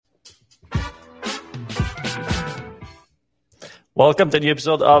Welcome to the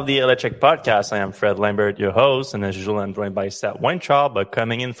episode of the Electric Podcast. I am Fred Lambert, your host, and as usual, I'm joined by Seth Weintraub, but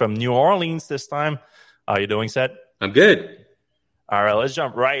coming in from New Orleans this time. How are you doing, Seth? I'm good. All right, let's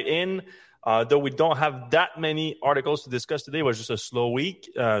jump right in. Though we don't have that many articles to discuss today, it was just a slow week,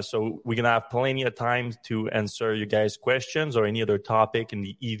 so we're going to have plenty of time to answer you guys' questions or any other topic in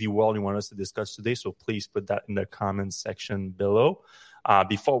the EV world you want us to discuss today, so please put that in the comments section below.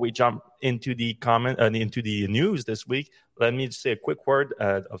 Before we jump into the news this week, let me just say a quick word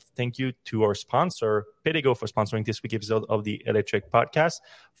of thank you to our sponsor, Pedego, for sponsoring this week's episode of the Electric Podcast.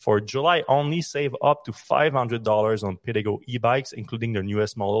 For July only, save up to $500 on Pedego e-bikes, including their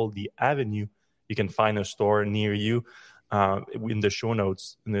newest model, the Avenue. You can find a store near you in the show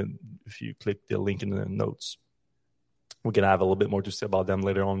notes. If you click the link in the notes, we're going to have a little bit more to say about them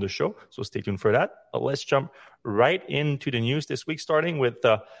later on the show, so stay tuned for that. But let's jump right into the news this week, starting with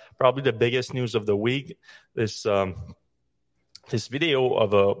probably the biggest news of the week. This video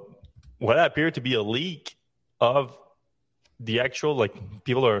of what appeared to be a leak of the actual,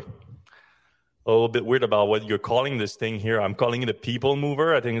 people are a little bit weird about what you're calling this thing here. I'm calling it a people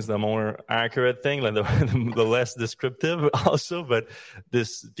mover. I think it's the more accurate thing, like the less descriptive also. But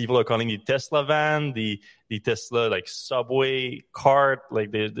people are calling the Tesla van, the Tesla subway cart.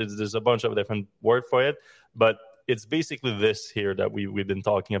 There's a bunch of different words for it. But it's basically this here that we've been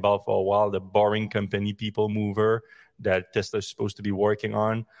talking about for a while, the Boring Company people mover that Tesla is supposed to be working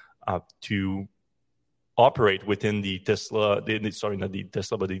on to operate within the Tesla, not the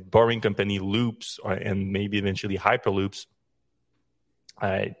Tesla, but the Boring Company loops and maybe eventually Hyperloops.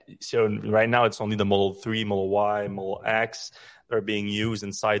 So right now it's only the Model 3, Model Y, Model X that are being used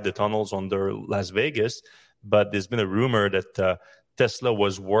inside the tunnels under Las Vegas. But there's been a rumor that Tesla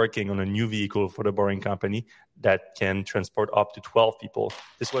was working on a new vehicle for the Boring Company that can transport up to 12 people.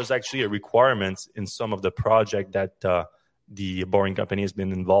 This was actually a requirement in some of the project that the Boring Company has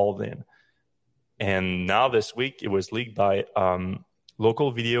been involved in. And now this week, it was leaked by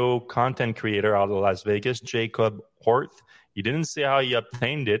local video content creator out of Las Vegas, Jacob Horth. He didn't say how he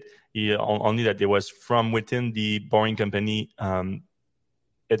obtained it. Only that it was from within the Boring Company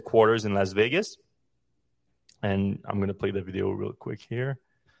headquarters in Las Vegas. And I'm going to play the video real quick here.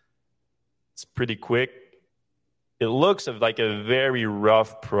 It's pretty quick. It looks like a very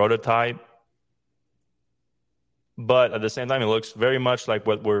rough prototype. But at the same time, it looks very much like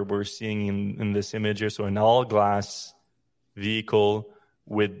what we're seeing in this image here. So an all-glass vehicle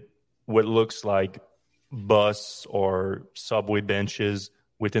with what looks like bus or subway benches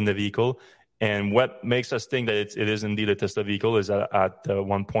within the vehicle. And what makes us think that it is indeed a Tesla vehicle is that at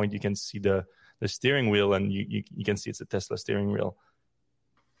one point you can see the steering wheel, and you can see it's a Tesla steering wheel.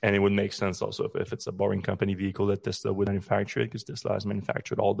 And it would make sense also if it's a Boring Company vehicle that Tesla would manufacture it, because Tesla has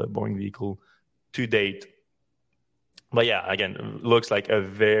manufactured all the Boring vehicle to date. But yeah, again, it looks like a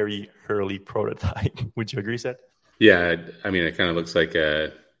very early prototype. Would you agree, Seth? Yeah, I mean, it kind of looks like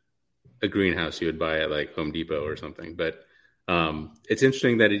a greenhouse you would buy at Home Depot or something. But it's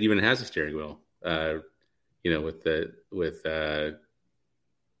interesting that it even has a steering wheel. With the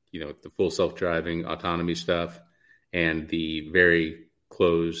full self-driving autonomy stuff and the very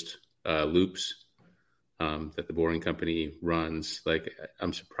closed loops that the Boring Company runs.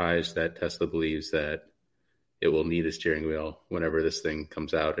 I'm surprised that Tesla believes that it will need a steering wheel whenever this thing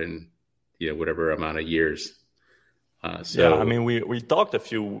comes out in, whatever amount of years. Yeah, I mean, we talked a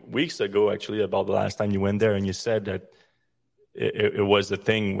few weeks ago, actually, about the last time you went there, and you said that it was the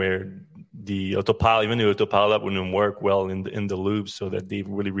thing where the autopilot wouldn't work well in the loops, so that they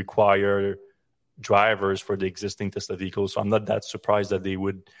really require drivers for the existing Tesla vehicles. So I'm not that surprised that they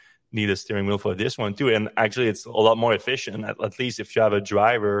would need a steering wheel for this one too. And actually, it's a lot more efficient. At least if you have a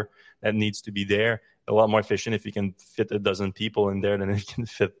driver that needs to be there, a lot more efficient if you can fit a dozen people in there than it can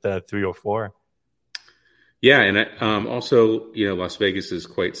fit 3 or 4. Yeah, and also, Las Vegas is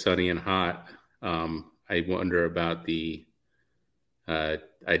quite sunny and hot. I wonder about the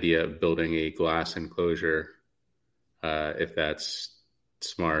idea of building a glass enclosure, if that's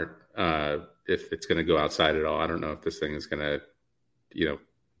smart, if it's going to go outside at all. I don't know if this thing is going to,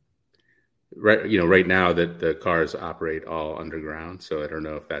 right now that the cars operate all underground. So I don't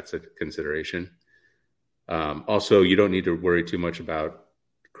know if that's a consideration. Also, you don't need to worry too much about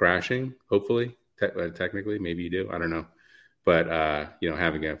crashing, hopefully. Technically, maybe you do. I don't know. But,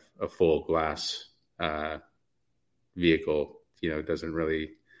 having a full glass vehicle, doesn't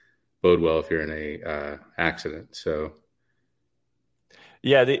really bode well if you're in a accident. So,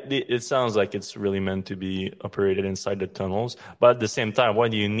 yeah, it sounds like it's really meant to be operated inside the tunnels. But at the same time, why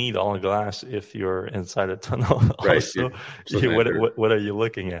do you need all glass if you're inside a tunnel? Right. Also, what are you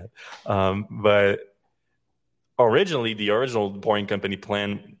looking at? But originally the original Boring Company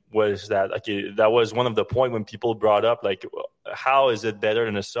plan was that that was one of the point when people brought up like, how is it better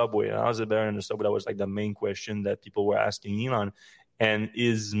than a subway? How is it better than a subway? That was like the main question that people were asking Elon, and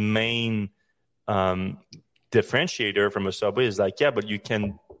his main differentiator from a subway is like, yeah, but you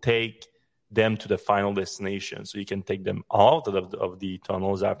can take them to the final destination, so you can take them out of the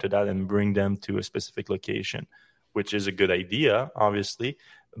tunnels after that and bring them to a specific location, which is a good idea, obviously.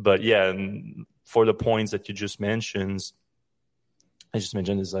 But yeah, for the points that you just mentioned, is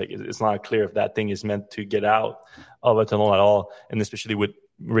like it's not clear if that thing is meant to get out of a tunnel at all, and especially with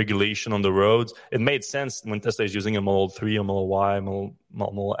regulation on the roads. It made sense when Tesla is using a Model 3 or Model Y,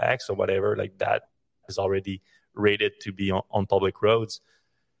 Model X or whatever, like that is already rated to be on public roads.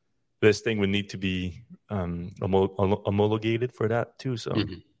 This thing would need to be homologated for that too. So.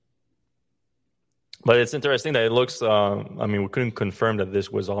 Mm-hmm. But it's interesting that it looks, we couldn't confirm that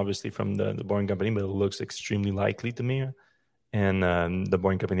this was obviously from the Boring Company, but it looks extremely likely to me. And the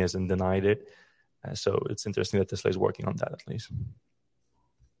Boring Company hasn't denied it. So it's interesting that Tesla is working on that at least.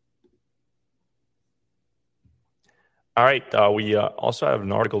 All right. We also have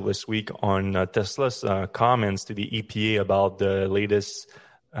an article this week on Tesla's comments to the EPA about the latest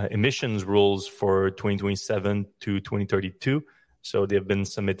emissions rules for 2027 to 2032. So they've been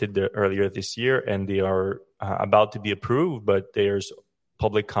submitted earlier this year, and they are about to be approved. But there's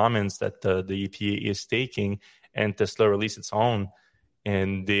public comments that the EPA is taking, and Tesla released its own,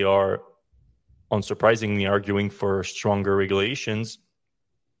 and they are, unsurprisingly, arguing for stronger regulations.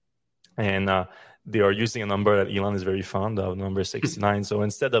 And they are using a number that Elon is very fond of, number 69. So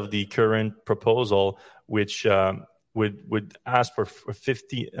instead of the current proposal, which would ask for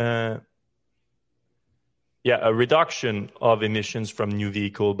 50. A reduction of emissions from new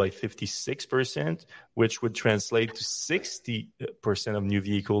vehicle by 56%, which would translate to 60% of new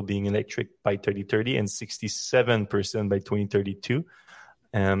vehicle being electric by 2030 and 67% by 2032.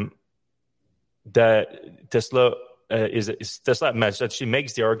 That Tesla Tesla actually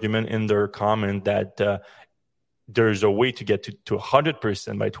makes the argument in their comment that there's a way to get to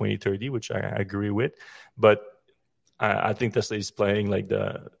 100% by 2030, which I agree with, but I think Tesla is playing like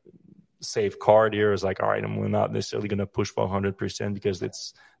the safe card here. Is like, all right, and we're not necessarily going to push for 100% because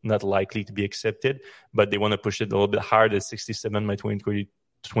it's not likely to be accepted, but they want to push it a little bit higher than 67 by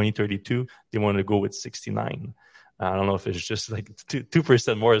 2032. They want to go with 69. I don't know if it's just like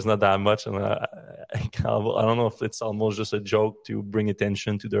 2% more is not that much. And I don't know if it's almost just a joke to bring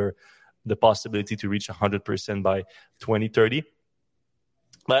attention to the possibility to reach 100% by 2030.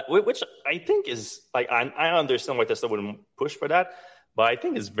 But which I think is like, I understand why Tesla wouldn't push for that, but I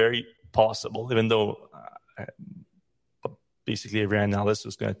think it's very possible, even though basically every analyst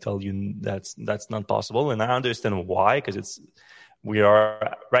is going to tell you that's not possible. And I understand why, because we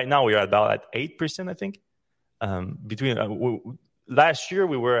are about at 8%, I think. Between last year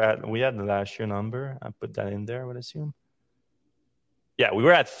we had the last year number. I put that in there, I would assume. Yeah, we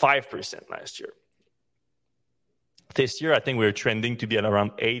were at 5% last year. This year, I think we're trending to be at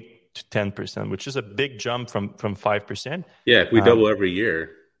around 8 to 10%, which is a big jump from 5%. Yeah, if we double every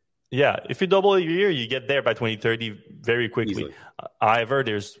year. Yeah, if you double every year, you get there by 2030 very quickly. Easily. However,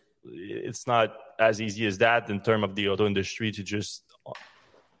 it's not as easy as that in terms of the auto industry to just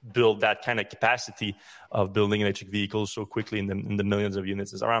build that kind of capacity of building electric vehicles so quickly in the millions of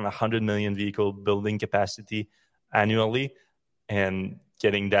units. It's around 100 million vehicle building capacity annually, and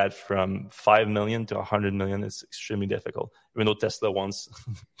getting that from 5 million to 100 million is extremely difficult, even though Tesla wants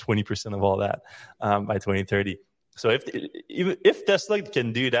 20% of all that by 2030. So if Tesla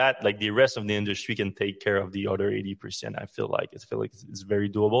can do that, like the rest of the industry can take care of the other 80%. I feel like it's very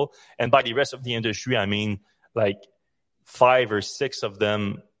doable. And by the rest of the industry, I mean like 5 or 6 of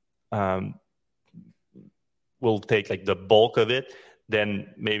them will take like the bulk of it.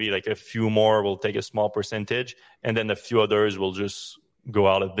 Then maybe like a few more will take a small percentage, and then a few others will just go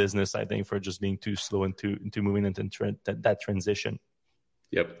out of business, I think, for just being too slow into moving into that transition.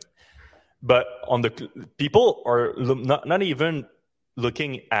 Yep. But on the people are not even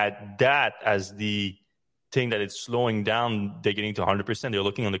looking at that as the thing that it's slowing down, they're getting to 100%. They're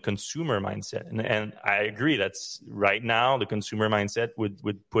looking on the consumer mindset. And I agree, that's right now the consumer mindset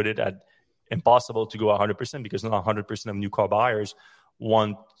would put it at impossible to go 100% because not 100% of new car buyers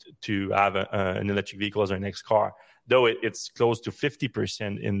want to have an electric vehicle as their next car. Though it's close to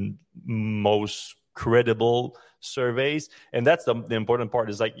 50% in most credible surveys. And that's the important part,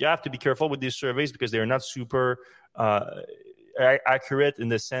 is like you have to be careful with these surveys because they're not super accurate in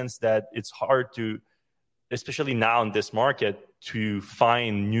the sense that it's hard to, especially now in this market, to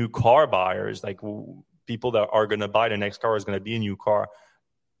find new car buyers, like people that are going to buy the next car is going to be a new car,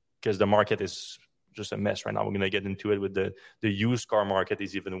 because the market is just a mess right now. We're going to get into it with the used car market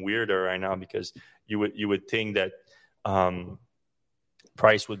is even weirder right now, because you would think that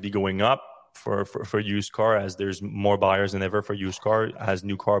price would be going up for used car, as there's more buyers than ever for used car, as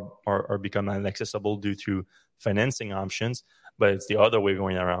new car are becoming inaccessible due to financing options. But it's the other way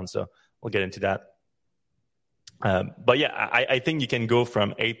going around. So we'll get into that. But yeah, I think you can go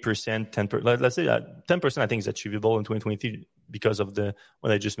from 8%, 10%. Let's say 10%. I think is achievable in 2023 because of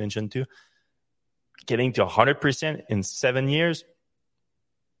what I just mentioned too. Getting to 100% in 7 years,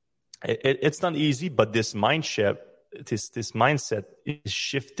 it's not easy. But this mindset is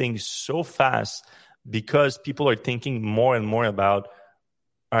shifting so fast, because people are thinking more and more about,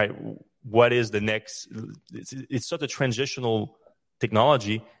 all right, what is the next? It's such a transitional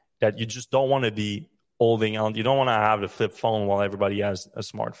technology that you just don't want to be holding on. You don't want to have the flip phone while everybody has a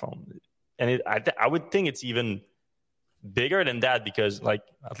smartphone. And I would think it's even bigger than that, because like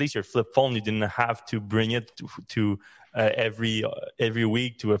at least your flip phone, you didn't have to bring it to every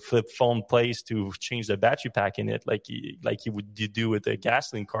week to a flip phone place to change the battery pack in it, like you do with a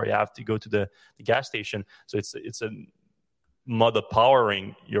gasoline car. You have to go to the gas station. So it's a mode of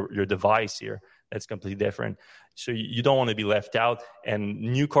powering your device here that's completely different. So you don't want to be left out. And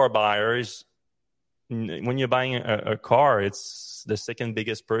new car buyers, when you're buying a car, it's the second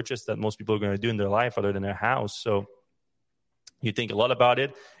biggest purchase that most people are going to do in their life other than their house. So you think a lot about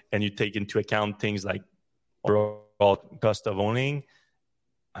it, and you take into account things like overall cost of owning,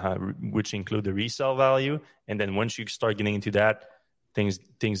 which include the resale value. And then once you start getting into that, things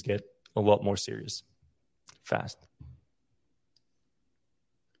get a lot more serious fast.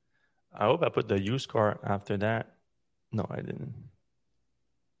 I hope I put the used car after that. No, I didn't.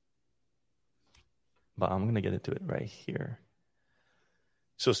 But I'm going to get into it right here.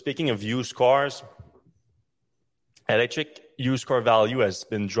 So speaking of used cars, electric used car value has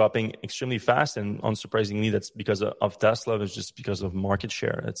been dropping extremely fast, and unsurprisingly, that's because of Tesla. It's just because of market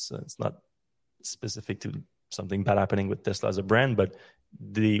share. It's not specific to something bad happening with Tesla as a brand, but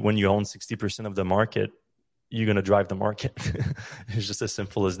when you own 60% of the market, you're going to drive the market. It's just as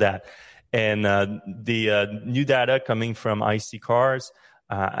simple as that. And the new data coming from IC Cars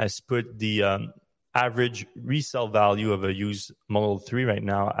has put the average resale value of a used Model 3 right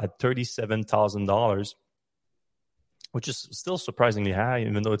now at $37,000, which is still surprisingly high,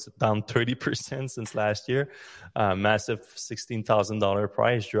 even though it's down 30% since last year. Massive $16,000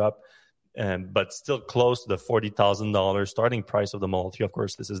 price drop, but still close to the $40,000 starting price of the Model 3. Of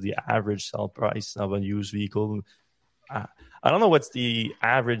course, this is the average sale price of a used vehicle. I don't know what's the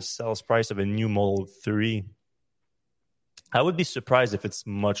average sales price of a new Model 3. I would be surprised if it's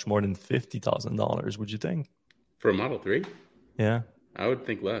much more than $50,000. Would you think? For a Model 3? Yeah. I would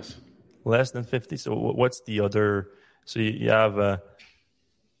think less. Less than 50? So what's the other... So you have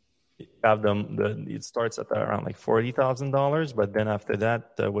it starts at around like $40,000, but then after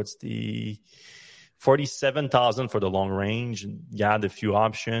that, what's the $47,000 for the long range? You add a few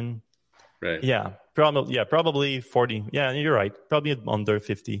options. Right. Yeah, probably 40. Yeah, you're right. Probably under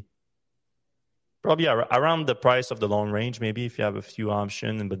 50. Probably around the price of the long range, maybe, if you have a few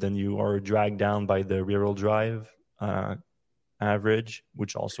options, but then you are dragged down by the rear-wheel drive average,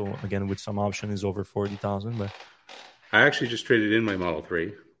 which also, again, with some option is over 40,000. But I actually just traded in my Model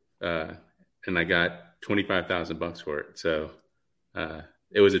 3, and I got $25,000 for it. So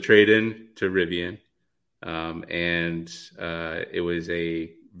it was a trade-in to Rivian, and it was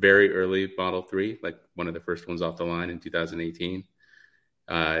a very early Model 3, like one of the first ones off the line in 2018.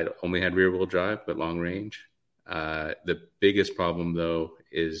 It only had rear-wheel drive, but long range. The biggest problem, though,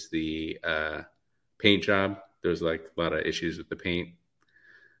 is the paint job. There's like a lot of issues with the paint.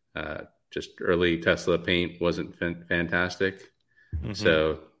 Just early Tesla paint wasn't fantastic. Mm-hmm.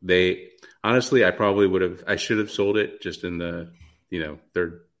 So honestly, I should have sold it just in the,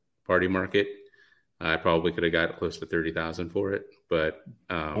 third party market. I probably could have got close to 30,000 for it, but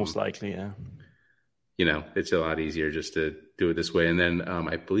most likely, yeah. It's a lot easier just to do it this way. And then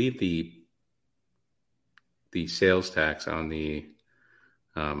I believe the sales tax on the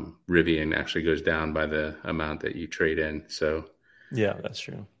Rivian actually goes down by the amount that you trade in. So yeah, that's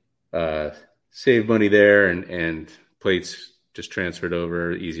true. Save money there, and plates just transferred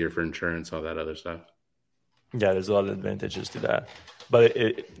over, easier for insurance, all that other stuff. Yeah, there's a lot of advantages to that. But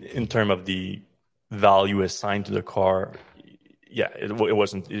in terms of the value assigned to the car, yeah,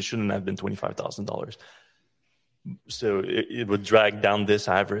 it shouldn't have been $25,000. So it would drag down this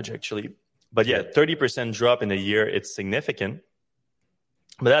average, actually. But yeah, 30% drop in a year, it's significant.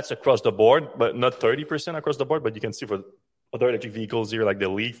 But that's across the board, but not 30% across the board. But you can see for other electric vehicles here, like the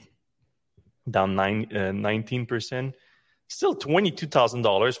Leaf, down 19%. Still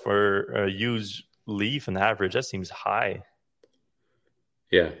 $22,000 for a used Leaf on average, that seems high.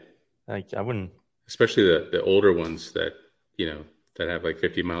 Yeah. Like I wouldn't. Especially the older ones that, that have like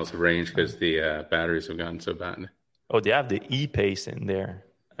 50 miles of range because the batteries have gotten so bad. Oh, they have the e-pace in there.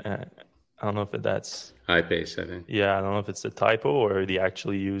 I don't know if that's High pace, I think. Yeah, I don't know if it's a typo or they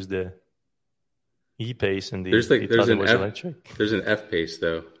actually use the e-pace and There's they thought it was F electric. there's an F pace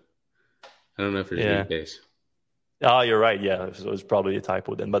though. I don't know if there's an E Yeah. pace. Oh, you're right. Yeah, so it's probably a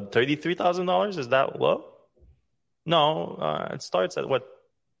typo then. But $33,000, is that low? No, it starts at what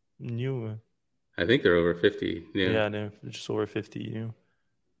new? I think they're over 50. Yeah, they're just over 50 new.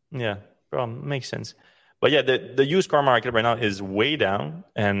 Yeah, makes sense. But yeah, the used car market right now is way down,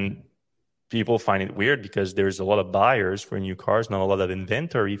 and people find it weird because there's a lot of buyers for new cars, not a lot of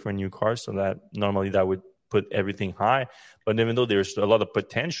inventory for new cars. So that normally that would put everything high. But even though there's a lot of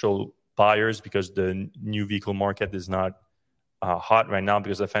potential buyers because the new vehicle market is not hot right now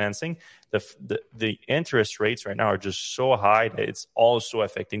because of financing, the interest rates right now are just so high that it's also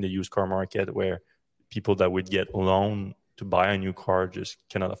affecting the used car market, where people that would get a loan to buy a new car just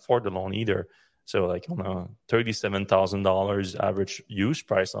cannot afford the loan either. So like on a $37,000 average use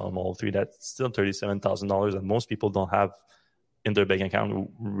price on a Model 3, that's still $37,000 that most people don't have in their bank account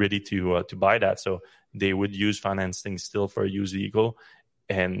ready to buy that. So they would use financing still for a used vehicle,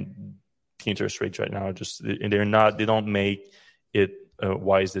 and the interest rates right now they don't make it a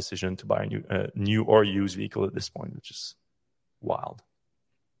wise decision to buy a new or used vehicle at this point, which is wild.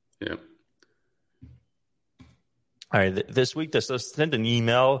 Yeah. All right, this week Tesla sent an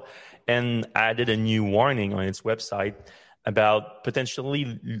email and added a new warning on its website about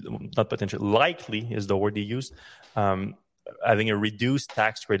likely is the word they used, having a reduced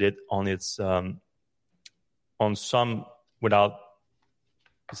tax credit on its on some while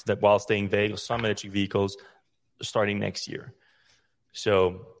staying vague, some electric vehicles starting next year.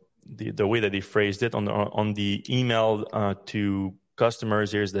 So the way that they phrased it on the email to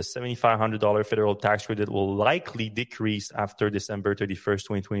customers, here's the $7,500 federal tax credit will likely decrease after December 31st,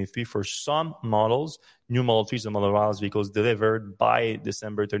 2023 for some models, new Model 3s and Model Ys vehicles delivered by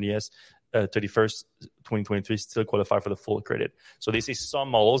December 31st, 2023 still qualify for the full credit. So they say some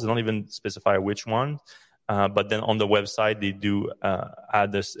models, they don't even specify which one, but then on the website they do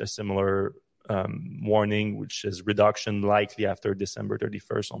add a similar warning, which is reduction likely after December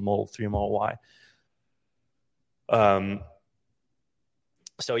 31st on Model 3 and Model Y.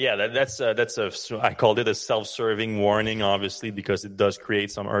 So yeah, that's I called it a self-serving warning, obviously, because it does create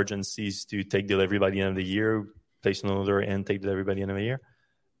some urgencies to take delivery by the end of the year, place an order and take delivery by the end of the year.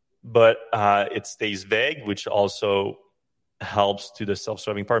 But it stays vague, which also helps to the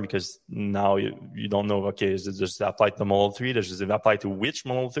self-serving part, because now you don't know, okay, does it apply to the Model 3? Does it apply to which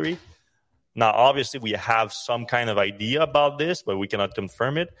Model 3? Now, obviously, we have some kind of idea about this, but we cannot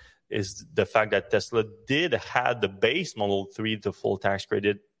confirm it, is the fact that Tesla did have the base Model 3 to full tax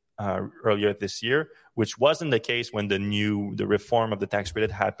credit earlier this year, which wasn't the case when the reform of the tax credit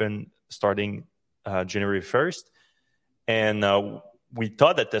happened starting January 1st. And we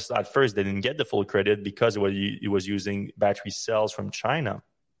thought that Tesla at first didn't get the full credit because it was using battery cells from China.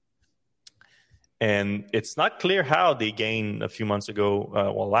 And it's not clear how they gained a few months ago,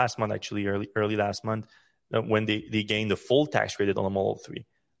 last month actually, early last month, when they gained the full tax credit on the Model 3.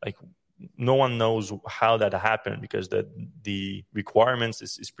 Like, no one knows how that happened, because the requirements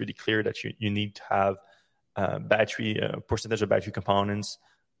is pretty clear that you need to have percentage of battery components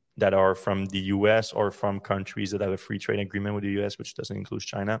that are from the U.S. or from countries that have a free trade agreement with the U.S., which doesn't include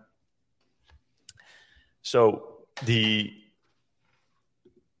China. So the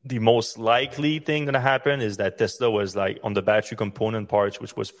most likely thing going to happen is that Tesla was like on the battery component parts,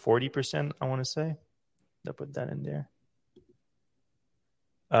 which was 40%, I want to say. I'll put that in there.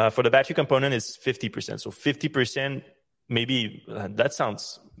 For the battery component, it's 50%. So 50%, maybe that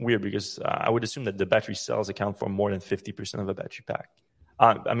sounds weird, because I would assume that the battery cells account for more than 50% of a battery pack.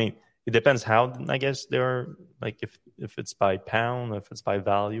 I mean, it depends how, I guess, they're like, if it's by pound, if it's by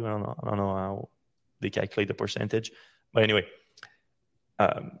value. I don't know how they calculate the percentage. But anyway,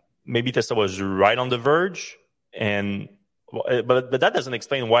 maybe Tesla was right on the verge, but that doesn't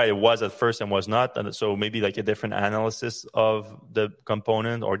explain why it was at first and was not. And so maybe like a different analysis of the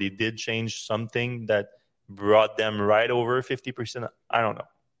component, or they did change something that brought them right over 50%. I don't know.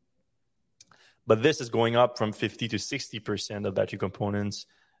 But this is going up from 50 to 60% of battery components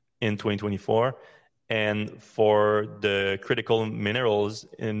in 2024. And for the critical minerals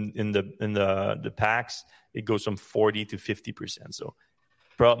in the packs, it goes from 40 to 50%. So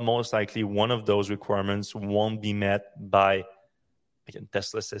most likely one of those requirements won't be met by, again,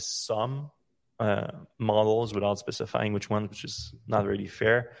 Tesla says some models without specifying which one, which is not really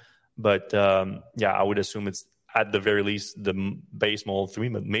fair. But I would assume it's at the very least the base Model 3,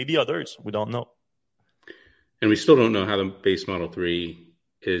 but maybe others. We don't know. And we still don't know how the base Model 3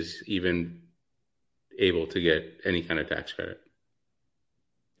 is even able to get any kind of tax credit.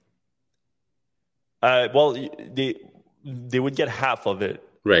 Well, they would get half of it.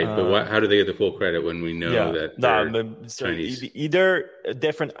 Right, but how do they get the full credit when we know that they're Chinese? Either a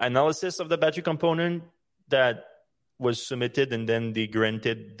different analysis of the battery component that was submitted and then they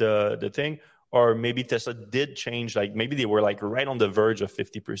granted the thing, or maybe Tesla did change, like maybe they were like right on the verge of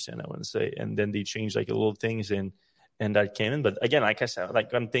 50%, I want to say, and then they changed like little things and that came in. But again, like I said,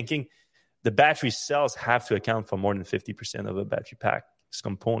 like I'm thinking the battery cells have to account for more than 50% of a battery pack's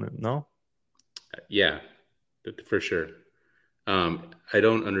component, no? Yeah, for sure. I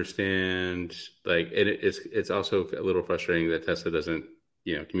don't understand. Like, it's also a little frustrating that Tesla doesn't,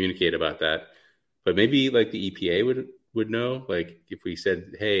 communicate about that. But maybe like the EPA would know. Like, if we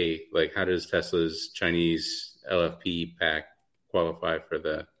said, "Hey, like, how does Tesla's Chinese LFP pack qualify for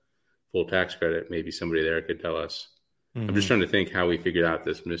the full tax credit?" Maybe somebody there could tell us. Mm-hmm. I'm just trying to think how we figured out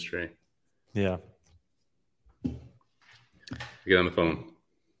this mystery. Yeah. Get on the phone.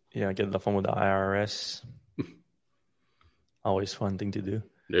 Yeah, get on the phone with the IRS. Always fun thing to do.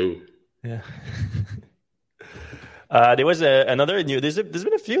 No. Yeah. There was another new. There's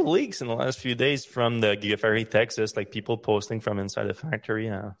been a few leaks in the last few days from the Gigafactory, Texas, like people posting from inside the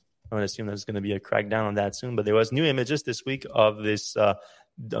factory. I would assume there's going to be a crackdown on that soon. But there was new images this week of this,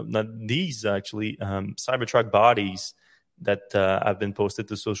 these actually Cybertruck bodies that have been posted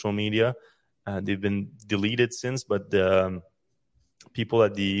to social media. They've been deleted since, but the people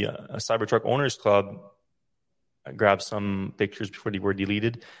at the Cybertruck Owners Club grabbed some pictures before they were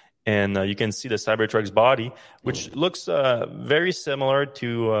deleted. And you can see the Cybertruck's body, which looks very similar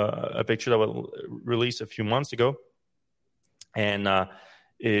to a picture that was released a few months ago. And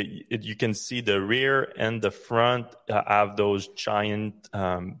you can see the rear and the front have those giant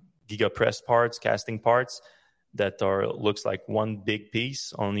gigapress parts, casting parts that looks like one big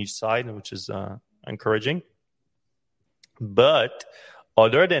piece on each side, which is encouraging. But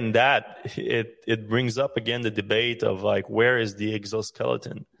other than that, it brings up again the debate of like, where is the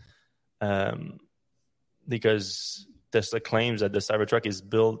exoskeleton? Because Tesla claims that the Cybertruck is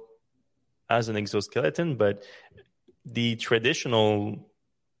built as an exoskeleton, but the traditional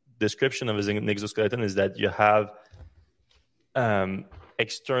description of an exoskeleton is that you have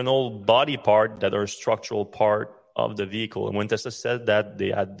external body part that are structural part of the vehicle. And when Tesla said that,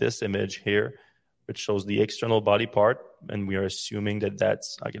 they had this image here, which shows the external body part, and we are assuming that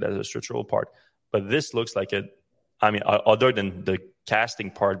that's a structural part. But this looks like other than the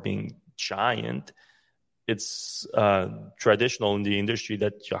casting part being giant, it's traditional in the industry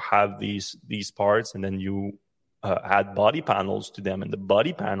that you have these parts and then you add body panels to them, and the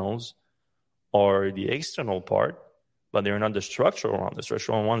body panels are the external part, but they're not the structural one. The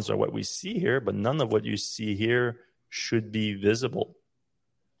structural ones are what we see here, but none of what you see here should be visible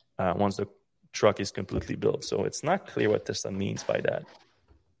once the truck is completely built. So it's not clear what Tesla means by that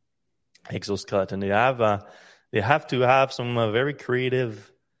exoskeleton. They have to have some very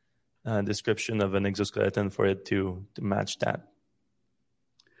creative description of an exoskeleton for it to match that.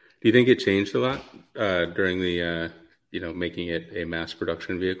 Do you think it changed a lot during the making it a mass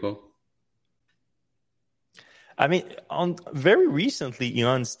production vehicle? I mean, very recently,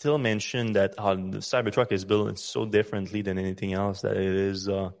 Elon still mentioned that the Cybertruck is built so differently than anything else that it is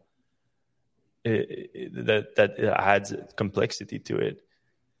that it adds complexity to it.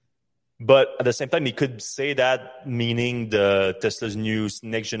 But at the same time, he could say that meaning the Tesla's new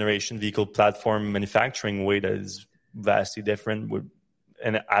next generation vehicle platform manufacturing way that is vastly different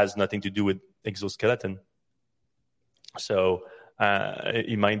and it has nothing to do with exoskeleton. So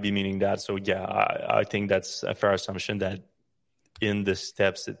it might be meaning that. So yeah, I think that's a fair assumption that in the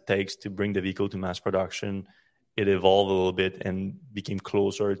steps it takes to bring the vehicle to mass production, it evolved a little bit and became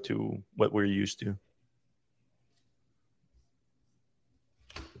closer to what we're used to.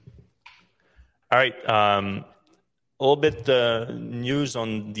 All right. A little bit news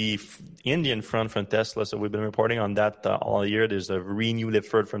on the Indian front from Tesla. So we've been reporting on that all year. There's a renewed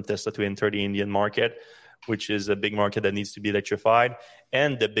effort from Tesla to enter the Indian market, which is a big market that needs to be electrified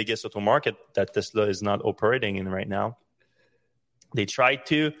and the biggest auto market that Tesla is not operating in right now. They tried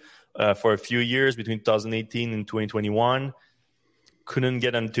to for a few years between 2018 and 2021, couldn't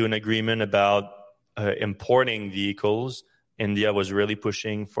get into an agreement about importing vehicles. India was really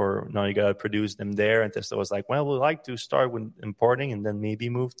pushing for, now you got to produce them there. And Tesla was like, well, we'd like to start with importing and then maybe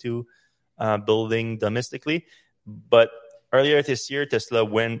move to building domestically. But earlier this year, Tesla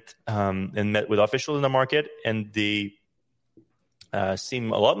went and met with officials in the market, and they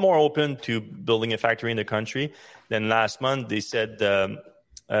seem a lot more open to building a factory in the country than last month. They said,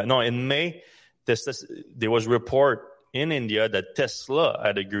 in May, there was a report in India that Tesla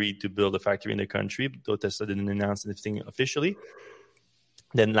had agreed to build a factory in the country, though Tesla didn't announce anything officially.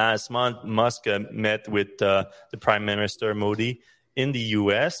 Then last month, Musk met with the Prime Minister Modi in the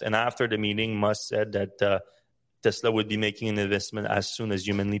U.S., and after the meeting, Musk said that Tesla would be making an investment as soon as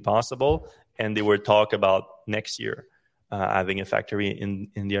humanly possible, and they were talk about next year, having a factory in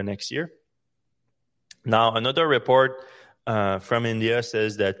India next year. Now, another report from India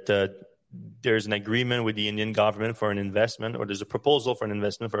says that there's an agreement with the Indian government for an investment, or there's a proposal for an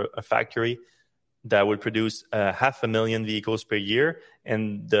investment for a factory that would produce 500,000 vehicles per year,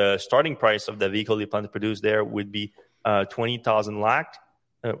 and the starting price of the vehicle they plan to produce there would be 20,000 lakh,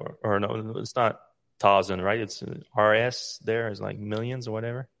 or no, it's not thousand, right? It's RS there is like millions or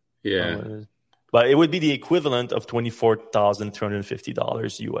whatever. Yeah. But it would be the equivalent of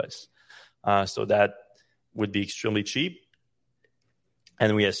 $24,350 US. So that would be extremely cheap.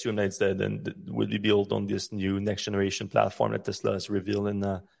 And we assume that it would be built on this new next generation platform that Tesla has revealed in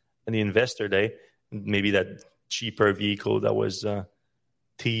the Investor Day. Maybe that cheaper vehicle that was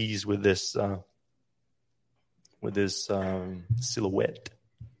teased with this silhouette,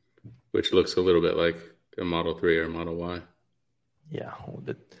 which looks a little bit like a Model 3 or a Model Y. Yeah, a little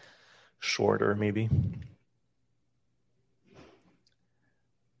bit shorter, maybe.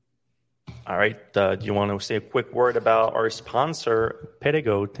 All right. Do you want to say a quick word about our sponsor,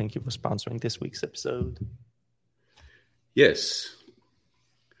 Pedigo? Thank you for sponsoring this week's episode. Yes.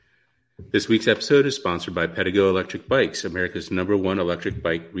 This week's episode is sponsored by Pedigo Electric Bikes, America's #1 electric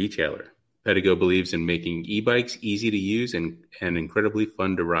bike retailer. Pedigo believes in making e-bikes easy to use and incredibly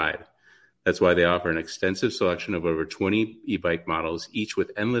fun to ride. That's why they offer an extensive selection of over 20 e-bike models, each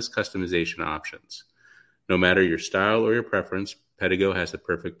with endless customization options. No matter your style or your preference, Pedigo has the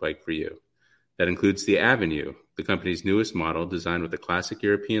perfect bike for you. That includes the Avenue, the company's newest model designed with a classic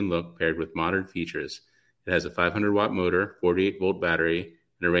European look paired with modern features. It has a 500-watt motor, 48-volt battery,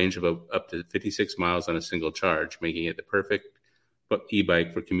 and a range of up to 56 miles on a single charge, making it the perfect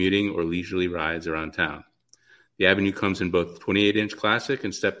e-bike for commuting or leisurely rides around town. The Avenue comes in both 28-inch classic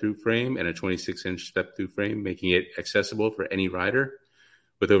and step-through frame and a 26-inch step-through frame, making it accessible for any rider.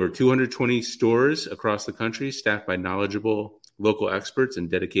 With over 220 stores across the country, staffed by knowledgeable local experts and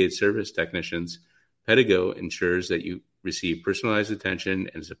dedicated service technicians, Pedigo ensures that you receive personalized attention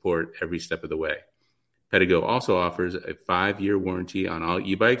and support every step of the way. Pedigo also offers a 5-year warranty on all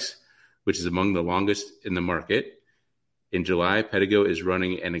e-bikes, which is among the longest in the market. In July, Pedigo is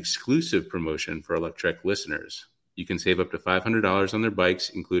running an exclusive promotion for Electrek listeners. You can save up to $500 on their bikes,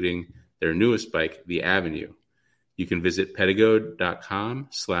 including their newest bike, the Avenue. You can visit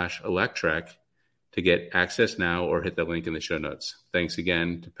pedigo.com/Electrek to get access now or hit the link in the show notes. Thanks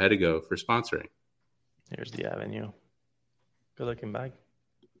again to Pedigo for sponsoring. Here's the Avenue. Good looking bike.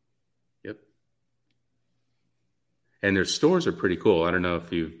 Yep. And their stores are pretty cool. I don't know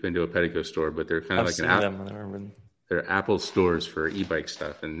if you've been to a Pedigo store, but they're kind of like they're Apple stores for e-bike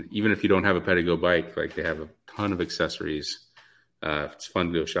stuff. And even if you don't have a Pedigo bike, like they have a ton of accessories. It's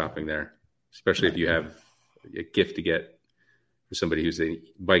fun to go shopping there, especially if you have a gift to get for somebody who's a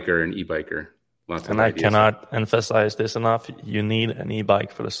biker and e-biker. And I cannot emphasize this enough. You need an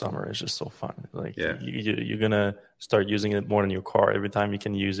e-bike for the summer. It's just so fun. Like you're gonna start using it more than your car. Every time you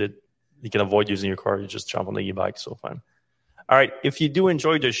can use it, you can avoid using your car. You just jump on the e-bike. So fun. All right. If you do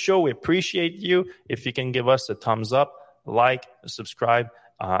enjoy the show, we appreciate you. If you can give us a thumbs up, like, subscribe,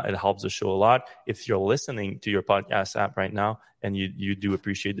 it helps the show a lot. If you're listening to your podcast app right now and you do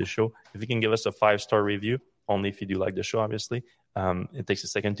appreciate the show, if you can give us a 5-star review, only if you do like the show, obviously. It takes a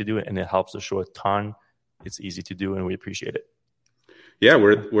second to do it, and it helps the show a ton. It's easy to do, and we appreciate it. Yeah,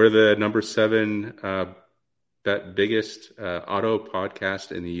 we're the number 7 biggest auto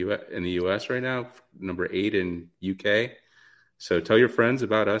podcast in the US right now. Number 8 in UK. So tell your friends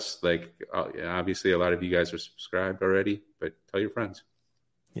about us. Like obviously, a lot of you guys are subscribed already, but tell your friends.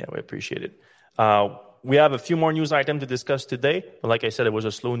 Yeah, we appreciate it. We have a few more news items to discuss today. But like I said, it was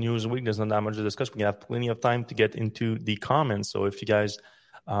a slow news week. There's not that much to discuss. We have plenty of time to get into the comments. So if you guys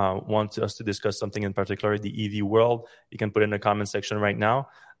want us to discuss something in particular, the EV world, you can put it in the comment section right now.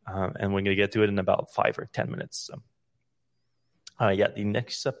 And we're going to get to it in about 5 or 10 minutes. So, the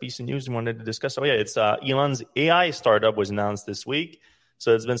next piece of news we wanted to discuss. It's Elon's AI startup was announced this week.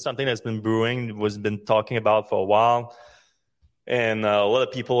 So it's been something that's been brewing, was been talking about for a while. And a lot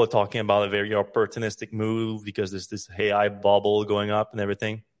of people are talking about a very opportunistic move because there's this AI bubble going up and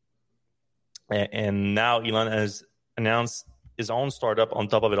everything. And now Elon has announced his own startup on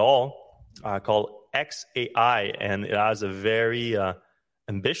top of it all called XAI, and it has a very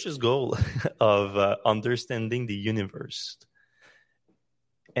ambitious goal of understanding the universe.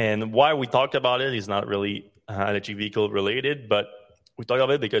 And why we talked about it is not really electric vehicle related, but we talked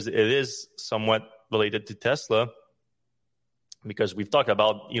about it because it is somewhat related to Tesla, because we've talked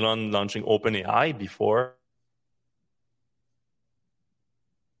about Elon launching OpenAI before.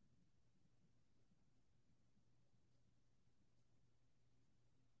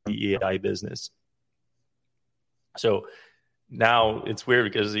 The AI business. So now it's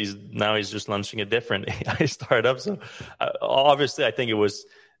weird because he's just launching a different AI startup. So obviously, I think it was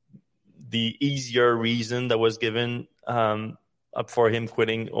the easier reason that was given up for him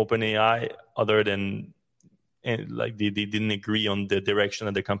quitting OpenAI, other than like they didn't agree on the direction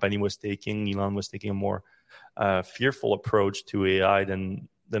that the company was taking. Elon was taking a more fearful approach to AI than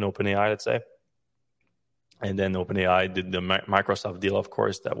OpenAI, let's say. And then OpenAI did the Microsoft deal, of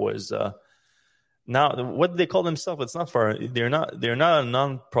course. That was now what they call themselves. It's not for they're not a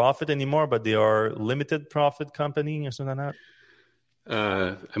non-profit anymore, but they are limited profit company or something like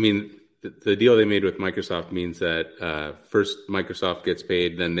that. I mean, the deal they made with Microsoft means that first Microsoft gets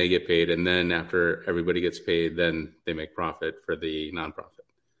paid, then they get paid, and then after everybody gets paid, then they make profit for the nonprofit.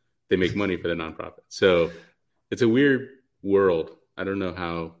 They make money for the nonprofit. So it's a weird world. I don't know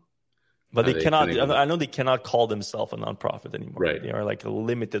how. But they cannot. I know they cannot call themselves a nonprofit anymore. Right. They are like a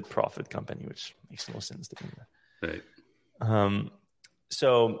limited profit company, which makes no sense to me. Right.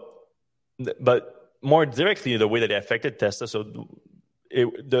 But more directly, the way that it affected Tesla. So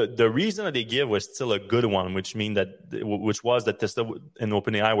the reason that they give was still a good one, which was that Tesla and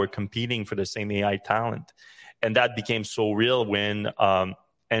OpenAI were competing for the same AI talent, and that became so real when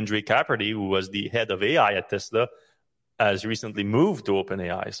Andre Carpody, who was the head of AI at Tesla, has recently moved to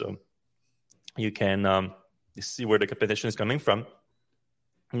OpenAI. So you can see where the competition is coming from.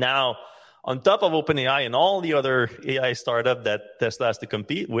 Now, on top of OpenAI and all the other AI startup that Tesla has to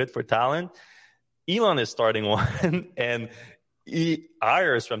compete with for talent, Elon is starting one, and he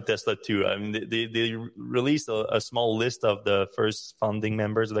hires from Tesla too. I mean, they released a small list of the first founding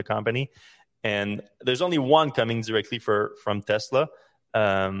members of the company, and there's only one coming directly from Tesla,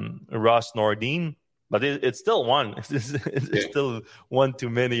 Ross Nordin. But it's still one. It's still one too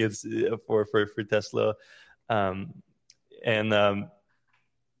many. It's for Tesla, and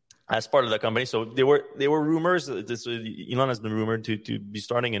as part of the company. So they were rumors. Elon has been rumored to be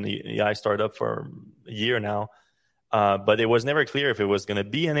starting an AI startup for a year now, but it was never clear if it was going to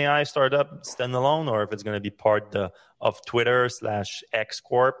be an AI startup standalone or if it's going to be part of Twitter/X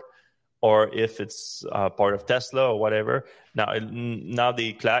Corp, or if it's part of Tesla or whatever. Now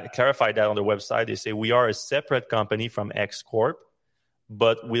they clarified that on their website. They say, we are a separate company from X Corp,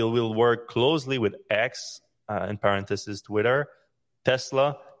 but we will work closely with X, in parentheses, Twitter,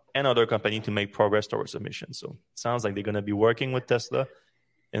 Tesla, and other companies to make progress towards the mission. So it sounds like they're going to be working with Tesla.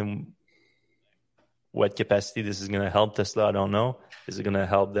 In what capacity this is going to help Tesla, I don't know. Is it going to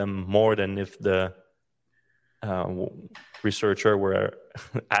help them more than if the researcher were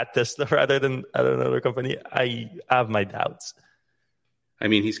at Tesla rather than at another company? I have my doubts. I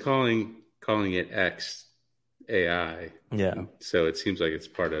mean, he's calling it X AI. Yeah. So it seems like it's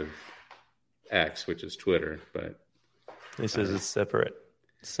part of X, which is Twitter, but he says it's separate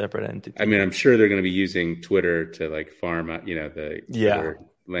entity. I mean, I'm sure they're going to be using Twitter to like farm out, the Twitter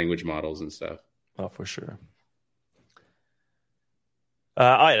language models and stuff. Oh, for sure. All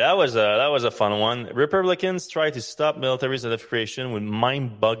right, that was a fun one. Republicans try to stop military certification with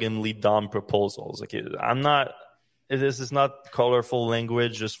mind-bogglingly dumb proposals. Okay, this is not colorful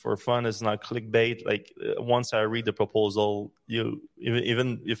language just for fun. It's not clickbait. Like once I read the proposal,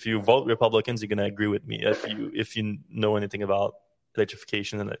 even if you vote Republicans, you're gonna agree with me if you know anything about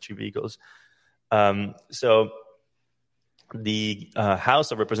electrification and electric vehicles. So the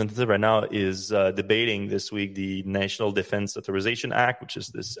House of Representatives right now is debating this week the National Defense Authorization Act, which is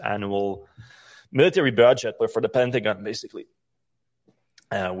this annual military budget, but for the Pentagon, basically.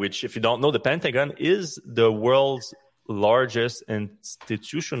 Which, if you don't know, the Pentagon is the world's largest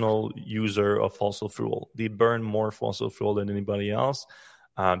institutional user of fossil fuel. They burn more fossil fuel than anybody else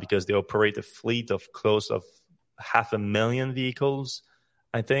because they operate a fleet of close of 500,000 vehicles,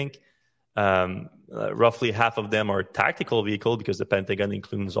 I think. Roughly half of them are tactical vehicle because the Pentagon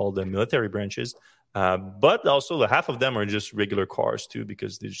includes all the military branches, but also the half of them are just regular cars too,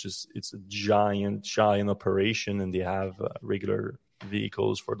 because it's a giant operation, and they have regular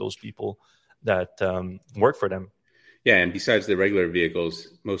vehicles for those people that work for them. Yeah, and besides the regular vehicles,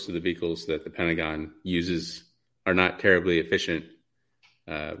 most of the vehicles that the Pentagon uses are not terribly efficient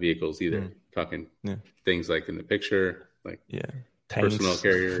vehicles either. Talking things like in the picture, like tanks. Personal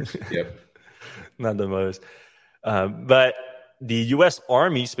carriers. Yep. Not the most. But the U.S.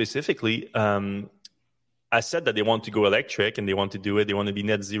 Army specifically, I said that they want to go electric and they want to do it. They want to be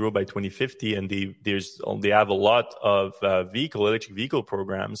net zero by 2050, and they have a lot of electric vehicle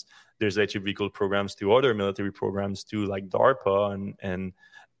programs. There's electric vehicle programs to other military programs too, like DARPA and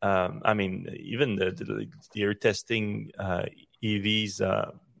I mean even they're testing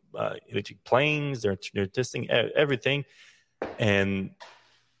EVs, electric planes. They're testing everything, and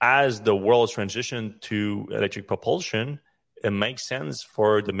as the world transitions to electric propulsion, it makes sense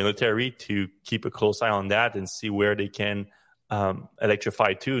for the military to keep a close eye on that and see where they can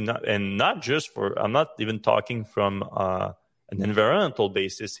electrify too. Not just for, I'm not even talking from an environmental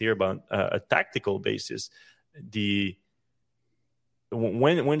basis here, but a tactical basis.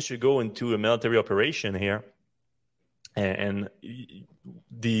 When you go into a military operation here, and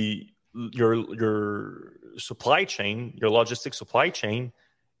your supply chain, your logistic supply chain,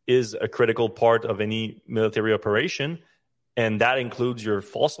 is a critical part of any military operation. And that includes your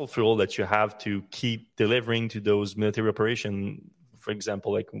fossil fuel that you have to keep delivering to those military operations. For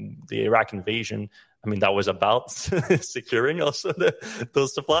example, like the Iraq invasion, I mean, that was about securing also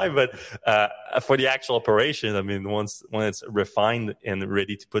those supply. But for the actual operation, I mean, when it's refined and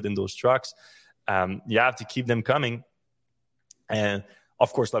ready to put in those trucks, you have to keep them coming. And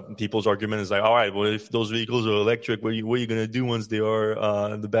of course, like, people's argument is like, all right, well, if those vehicles are electric, what are you going to do once they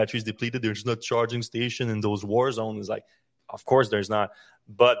are the batteries depleted? There's no charging station in those war zones. Like, of course, there's not.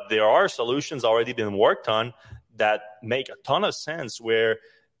 But there are solutions already been worked on that make a ton of sense, where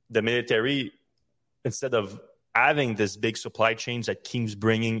the military, instead of having this big supply chain that keeps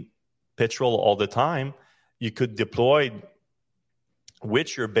bringing petrol all the time, you could deploy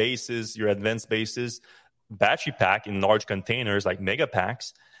with your bases, your advanced bases, battery pack in large containers like mega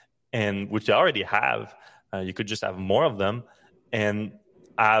packs, and which they already have. You could just have more of them and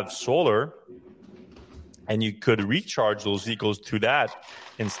have solar, and you could recharge those vehicles to that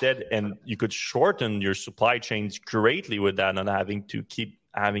instead, and you could shorten your supply chains greatly with that, not having to keep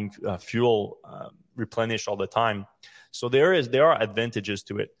having fuel replenished all the time. So there are advantages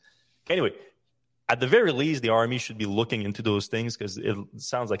to it. Anyway, at the very least, the Army should be looking into those things, because it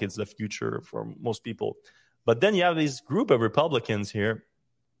sounds like it's the future for most people. But then you have this group of Republicans here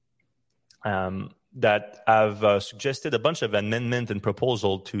that have suggested a bunch of amendment and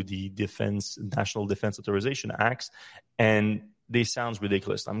proposal to the National Defense Authorization Acts, and they sound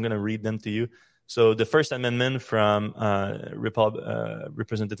ridiculous. I'm going to read them to you. So the first amendment from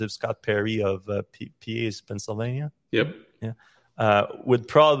Representative Scott Perry of PA is Pennsylvania. Yep. Yeah. Would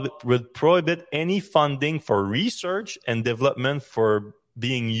prohibit any funding for research and development for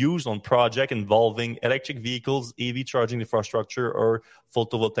being used on project involving electric vehicles, EV charging infrastructure, or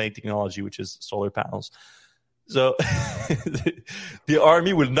photovoltaic technology, which is solar panels. So the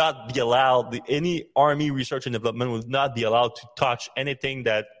Army will not be allowed, any Army research and development will not be allowed to touch anything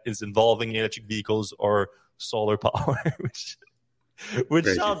that is involving electric vehicles or solar power, which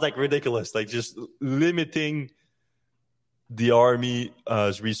sounds like ridiculous, like just limiting the Army's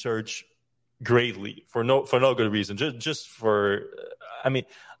research greatly for no good reason, just for. I mean,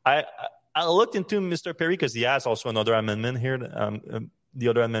 I looked into Mr. Perry because he has also another amendment here. The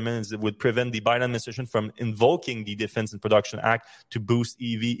other amendment is it would prevent the Biden administration from invoking the Defense and Production Act to boost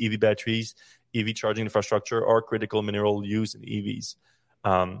EV batteries, EV charging infrastructure, or critical mineral use in EVs,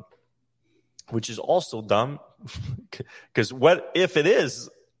 which is also dumb. Because what if it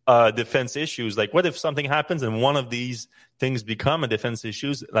is defense issues? Like, what if something happens and one of these things become a defense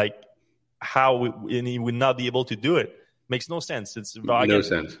issues? Like, and he would not be able to do it? Makes no sense. It's no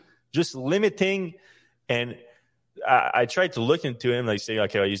sense. Just limiting. And I tried to look into him, like say,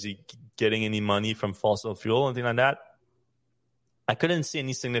 okay, is he getting any money from fossil fuel, anything like that? I couldn't see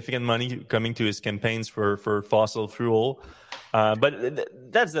any significant money coming to his campaigns for fossil fuel. But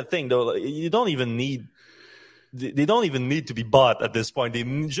that's the thing, though. They don't even need to be bought at this point. They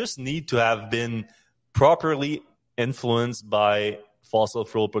just need to have been properly influenced by fossil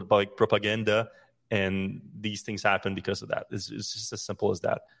fuel propaganda. And these things happen because of that. It's just as simple as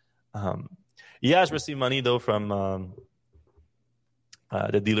that. He has received money, though, from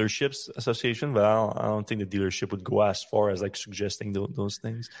the Dealerships Association, but I don't think the dealership would go as far as like suggesting those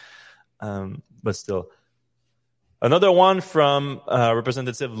things. But still. Another one from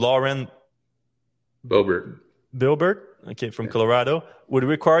Representative Lauren Bilbert, from Colorado, would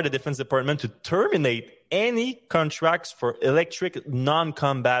require the Defense Department to terminate any contracts for electric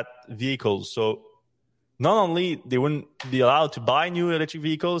non-combat vehicles. So not only they wouldn't be allowed to buy new electric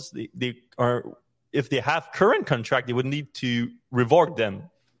vehicles, they are, if they have current contract, they would need to revoke them.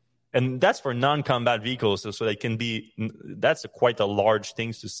 And that's for non-combat vehicles, so they can be. That's quite a large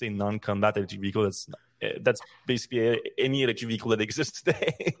thing to say non-combat electric vehicle. That's basically any electric vehicle that exists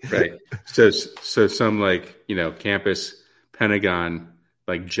today. Right. So some like campus Pentagon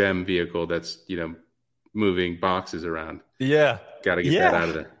like gem vehicle that's moving boxes around. Yeah, Got to get that out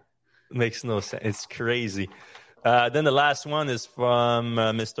of there. Makes no sense. It's crazy. Then the last one is from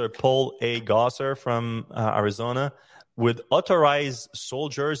Mr. Paul A. Gosser from Arizona. Will authorize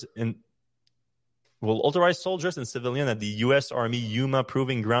soldiers and civilian at the U.S. Army Yuma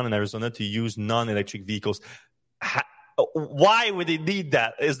Proving Ground in Arizona to use non-electric vehicles. Why would they need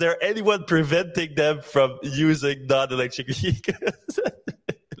that? Is there anyone preventing them from using non-electric vehicles?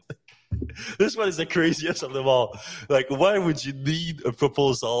 This one is the craziest of them all. Like, why would you need a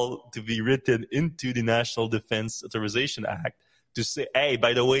proposal to be written into the National Defense Authorization Act to say, hey,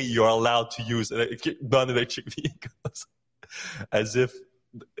 by the way, you're allowed to use non-electric vehicles? As if,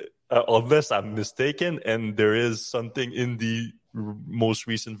 unless I'm mistaken, and there is something in the most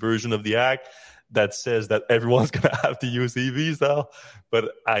recent version of the act that says that everyone's going to have to use EVs now.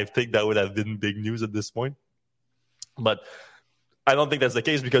 But I think that would have been big news at this point. But I don't think that's the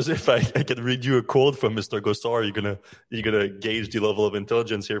case, because if I can read you a quote from Mr. Gossar, you're gonna gauge the level of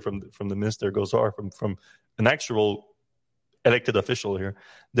intelligence here from the Mr. Gossar, from an actual elected official here.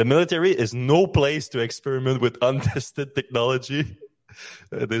 The military is no place to experiment with untested technology.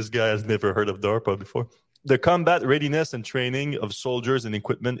 This guy has never heard of DARPA before. The combat readiness and training of soldiers and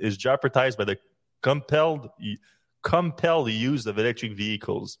equipment is jeopardized by the compelled use of electric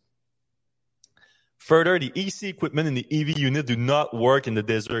vehicles. Further, the EC equipment in the EV unit do not work in the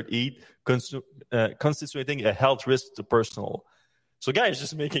desert heat, constituting a health risk to personnel. So guys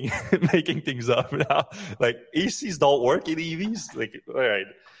just making things up now. Like, ECs don't work in EVs? Like, all right.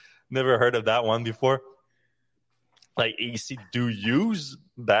 Never heard of that one before. Like, EC do use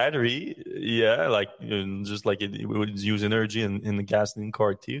battery. Yeah, like just like it would use energy in the gasoline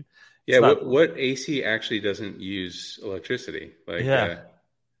car too. Yeah, what AC actually doesn't use electricity? Like,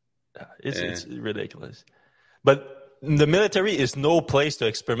 it's ridiculous. But the military is no place to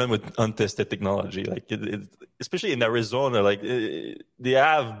experiment with untested technology. Like, especially in Arizona, like they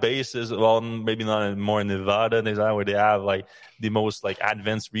have bases. Well, maybe not more in Nevada, where they have like the most like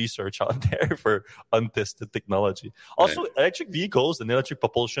advanced research out there for untested technology. Also, electric vehicles and electric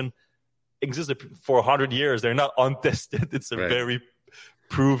propulsion existed for 100 years. They're not untested. It's a very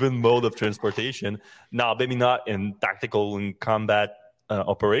proven mode of transportation. Now, maybe not in tactical and combat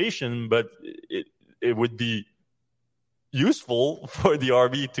operation, but it would be useful for the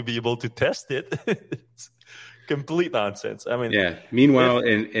Army to be able to test it. It's complete nonsense. I mean, yeah. Meanwhile,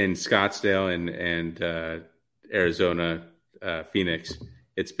 in Scottsdale and Arizona, Phoenix,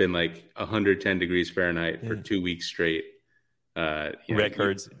 it's been like 110 degrees Fahrenheit for 2 weeks straight.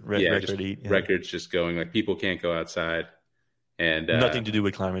 Records just going. Like, people can't go outside, and nothing to do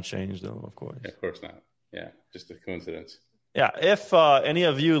with climate change, though. Of course, of course not. Yeah, just a coincidence. Yeah, if any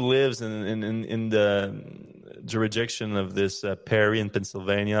of you lives in the jurisdiction of this Perry in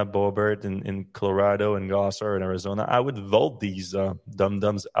Pennsylvania, Bobert in Colorado, and Gosser in Arizona, I would vote these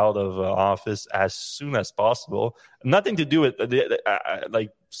dum-dums out of office as soon as possible. Nothing to do with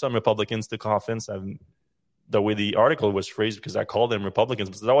like some Republicans took offense the way the article was phrased, because I called them Republicans,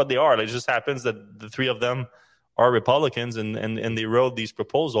 but that's not what they are. Like, it just happens that the three of them are Republicans, and they wrote these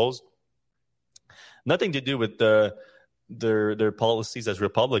proposals. Nothing to do with their policies as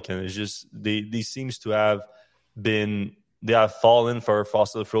Republican. It's just they seems to have fallen for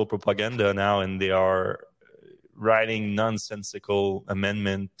fossil fuel propaganda now, and they are writing nonsensical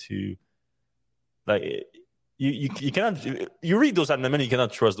amendment to, like, you cannot, you read those amendments, you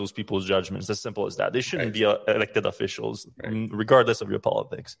cannot trust those people's judgments. As simple as that. They shouldn't be elected officials, regardless of your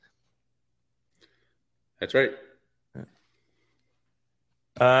politics. That's right.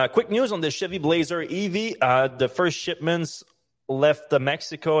 Quick news on the Chevy Blazer EV. The first shipments left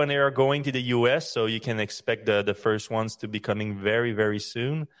Mexico, and they are going to the U.S., so you can expect the first ones to be coming very, very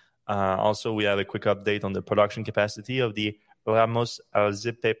soon. Also, we have a quick update on the production capacity of the Ramos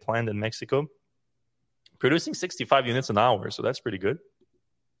Alzipe plant in Mexico, producing 65 units an hour, so that's pretty good.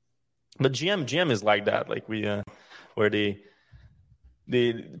 But GM is like that, like where the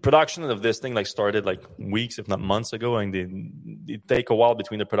production of this thing started weeks, if not months ago, and they take a while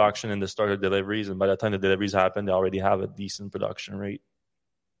between the production and the start of deliveries. And by the time the deliveries happen, they already have a decent production rate.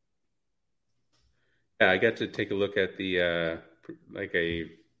 Yeah, I got to take a look at the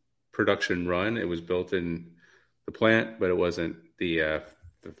a production run. It was built in the plant, but it wasn't the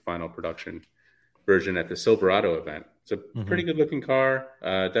final production version at the Silverado event. It's a pretty good looking car,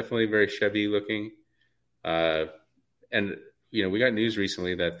 definitely very Chevy looking, and we got news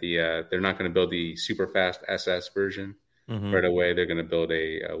recently that they're not going to build the super fast SS version right away. They're going to build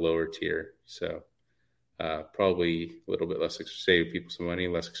a lower tier. So probably a little bit less, save people some money,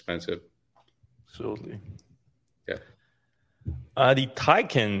 less expensive. Absolutely. Yeah. The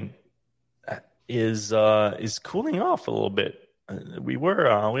Taycan is cooling off a little bit. We were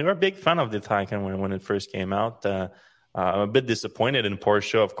a big fan of the Taycan when it first came out. I'm a bit disappointed in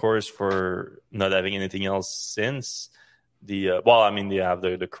Porsche, of course, for not having anything else since they have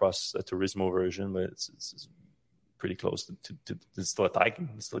the Cross Turismo version, but it's pretty close to it's still a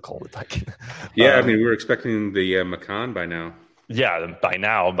Taycan. It's still called a Taycan. Yeah, I mean, we were expecting the Macan by now. Yeah,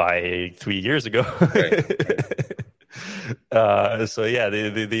 by 3 years ago. Right. So yeah,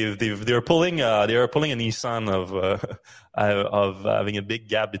 they are pulling a Nissan of having a big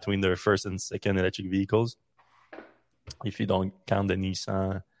gap between their first and second electric vehicles. If you don't count the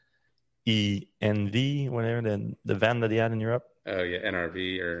Nissan ENV, whatever, the van that they had in Europe. Oh yeah,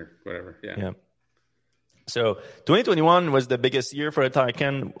 NRV or whatever. Yeah. So 2021 was the biggest year for the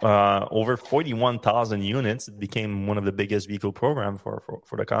Taycan. Over 41,000 units. It became one of the biggest vehicle programs for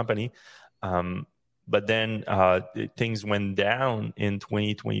the company. But then things went down in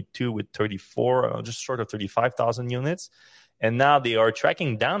 2022 with 34, just short of 35,000 units. And now they are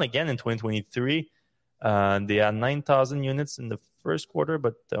tracking down again in 2023. They had 9,000 units in the first quarter,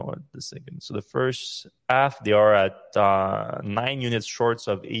 but the second. So the first half, they are at 9 units short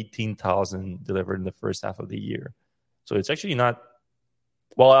of 18,000 delivered in the first half of the year. So it's actually not.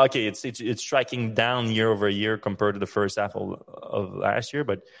 Well, okay, it's tracking down year over year compared to the first half of last year.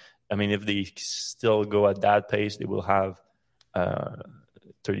 But I mean, if they still go at that pace, they will have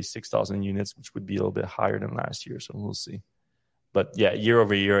 36,000 units, which would be a little bit higher than last year. So we'll see. But yeah, year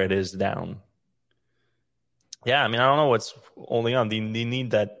over year, it is down. Yeah, I mean, I don't know what's holding on. They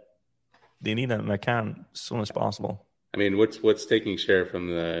need that Macan as soon as possible. I mean, what's taking share from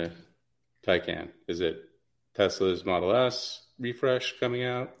the Taycan? Is it Tesla's Model S refresh coming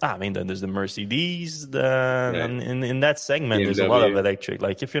out? I mean, then there's the Mercedes. Right. In that segment, there's a lot of electric.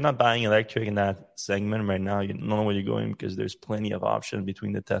 Like, if you're not buying electric in that segment right now, you don't know where you're going, because there's plenty of options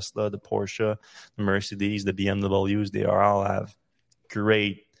between the Tesla, the Porsche, the Mercedes, the BMWs. They all have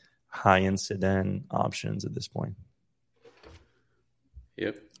great high-end sedan options at this point.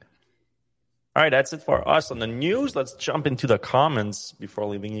 Yep. All right, that's it for us on the news. Let's jump into the comments before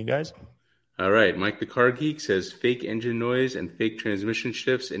leaving you guys. All right, Mike the Car Geek says fake engine noise and fake transmission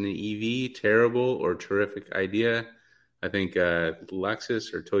shifts in an EV, terrible or terrific idea. I think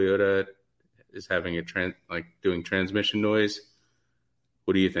Lexus or Toyota is having doing transmission noise.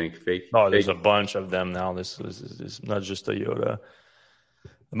 What do you think? Fake? Oh, there's a bunch of them now. This is not just Toyota.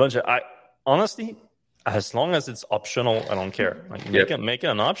 Honestly, as long as it's optional, I don't care. Like, make it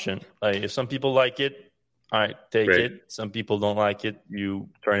an option. Like, if some people like it, all right, take it. Some people don't like it, you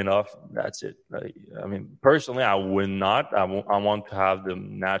turn it off. That's it. Like, I mean, personally, I would not. I want to have the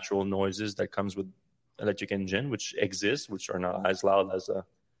natural noises that comes with electric engine, which exists, which are not as loud as a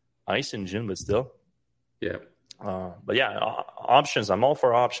ICE engine, but still. Yeah. But yeah, options. I'm all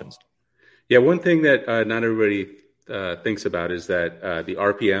for options. Yeah, one thing that not everybody thinks about is that the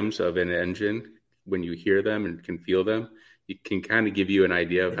RPMs of an engine, when you hear them and can feel them, it can kind of give you an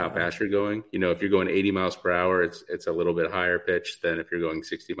idea of how fast you're going. You know, if you're going 80 miles per hour, it's a little bit higher pitch than if you're going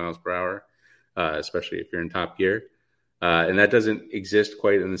 60 miles per hour, especially if you're in top gear. And that doesn't exist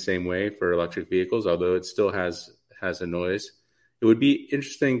quite in the same way for electric vehicles, although it still has a noise. It would be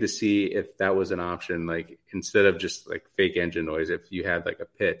interesting to see if that was an option, like instead of just like fake engine noise, if you had like a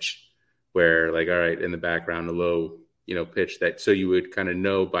pitch where, like, all right, in the background, a low, pitch so you would kind of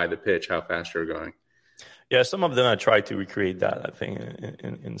know by the pitch how fast you're going. Yeah, some of them I try to recreate that, I think,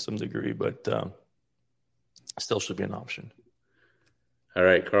 in some degree, but still should be an option. All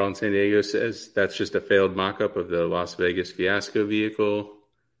right, Carl in San Diego says that's just a failed mock-up of the Las Vegas Fiasco vehicle.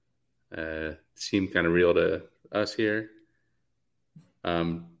 Seemed kind of real to us here.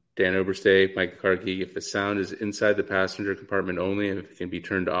 Dan Oberstay, Mike Carkey, if the sound is inside the passenger compartment only, and if it can be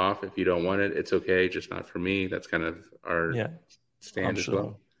turned off if you don't want it, it's okay, just not for me. That's kind of our stand as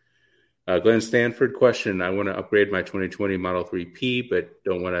well. Glenn Stanford, question. I want to upgrade my 2020 Model 3P, but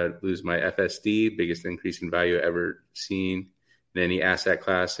don't want to lose my FSD. Biggest increase in value ever seen in any asset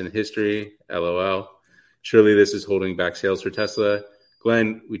class in history. LOL. Surely this is holding back sales for Tesla.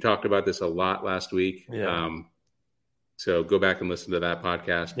 Glenn, we talked about this a lot last week. Yeah. So go back and listen to that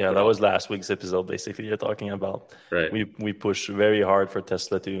podcast. Yeah, that was last week's episode, basically, you're talking about. Right. We push very hard for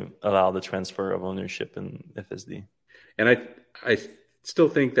Tesla to allow the transfer of ownership in FSD. And I still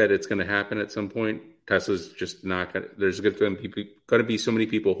think that it's going to happen at some point. Tesla's just not going to – there's going to be so many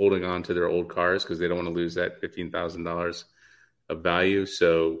people holding on to their old cars because they don't want to lose that $15,000 of value.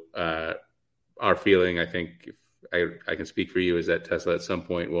 So our feeling, I think, if I can speak for you, is that Tesla at some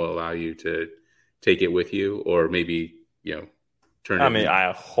point will allow you to take it with you, or maybe turn I it mean, in.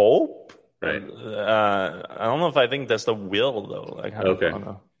 I hope. Right. I don't know if I think that's the will though. Like, I Okay. don't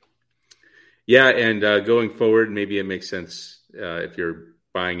know. Yeah, and going forward, maybe it makes sense if you're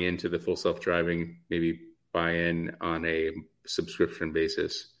buying into the full self-driving, maybe buy in on a subscription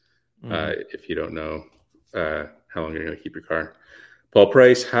basis if you don't know how long you're going to keep your car. Paul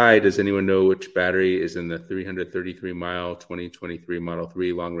Price, hi, does anyone know which battery is in the 333-mile 2023 Model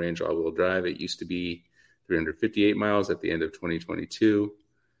 3 long-range all-wheel drive? It used to be 358 miles at the end of 2022.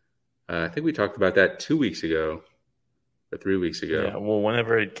 I think we talked about that 2 weeks ago or 3 weeks ago. Yeah, well,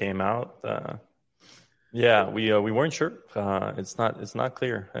 whenever it came out, we weren't sure. It's not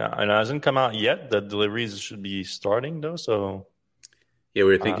clear, and it hasn't come out yet. The deliveries should be starting though, so yeah,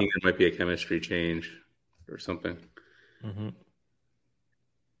 we were thinking it might be a chemistry change or something. Mm-hmm.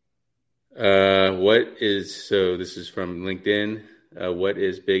 So this is from LinkedIn. What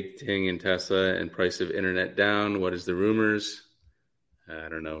is big thing in Tesla and price of internet down? What is the rumors? I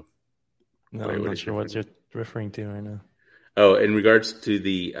don't know. No, I'm not sure what you're referring to right now. Oh, in regards to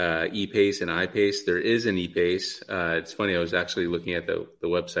the e-Pace and I-Pace, there is an e-Pace. It's funny. I was actually looking at the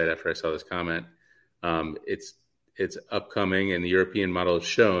website after I saw this comment. It's upcoming, and the European model is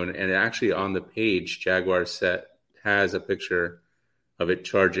shown. And actually, on the page, Jaguar has a picture of it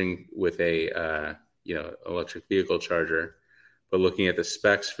charging with a electric vehicle charger. But looking at the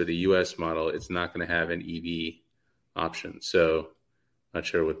specs for the U.S. model, it's not going to have an EV option. So, not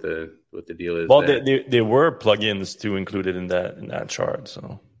sure what the deal is. Well, there were plugins too included in that chart.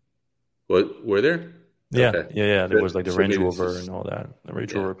 So, what were there? Yeah, okay. yeah. There was like the Range Rover and all that. The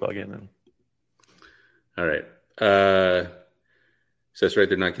Range Rover plugin. All right. So that's right.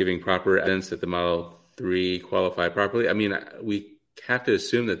 They're not giving proper evidence that the Model 3 qualify properly. I mean, we have to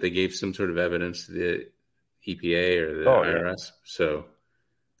assume that they gave some sort of evidence to the EPA or the IRS. Yeah. So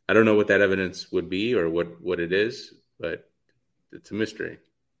I don't know what that evidence would be or what it is, but it's a mystery.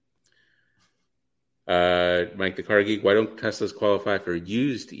 Mike the Car Geek, why don't Teslas qualify for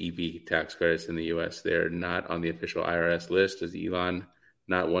used EV tax credits in the U.S.? They're not on the official IRS list. Does Elon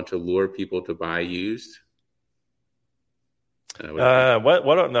not want to lure people to buy used? What are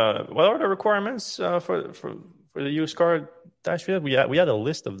the requirements for the used car tax credit? We had a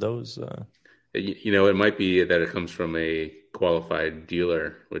list of those. It might be that it comes from a qualified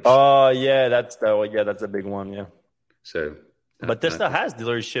dealer. Which that's a big one. Yeah. So. But Tesla has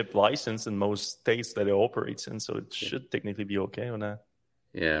dealership license in most states that it operates in, so it should technically be okay on that.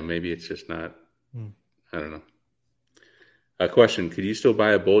 Yeah, maybe it's just not. I don't know. A question: could you still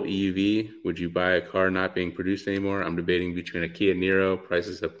buy a Bolt EUV? Would you buy a car not being produced anymore? I'm debating between a Kia Niro,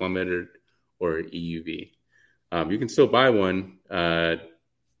 prices have plummeted, or an EUV. You can still buy one. I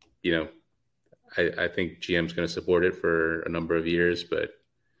think GM's going to support it for a number of years, but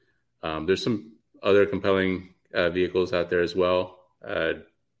there's some other compelling vehicles out there as well.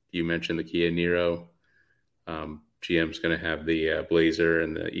 You mentioned the Kia Niro. GM's going to have the Blazer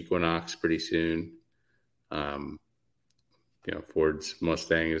and the Equinox pretty soon. Ford's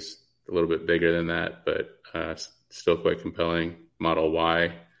Mustang is a little bit bigger than that, but still quite compelling. Model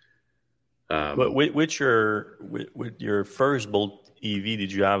Y. But with your first Bolt EV,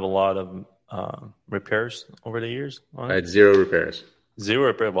 did you have a lot of repairs over the years on it? I had zero repairs. Zero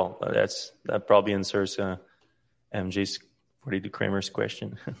repair. Well, that probably answers MJ's Kramer's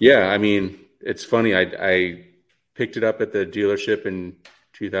question. Yeah, I mean, it's funny. I picked it up at the dealership in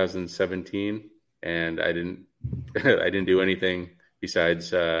 2017, and I didn't do anything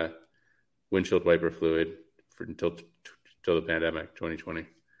besides windshield wiper fluid until the pandemic, 2020,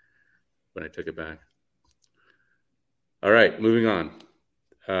 when I took it back. All right, moving on.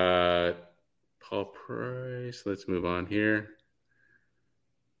 Paul Price. Let's move on here.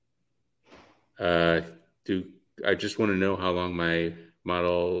 I just want to know how long my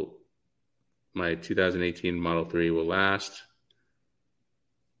 2018 Model 3 will last.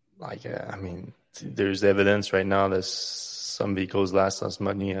 There's evidence right now that some vehicles last as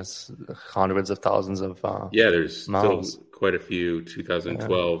many as hundreds of thousands of there's miles. Still quite a few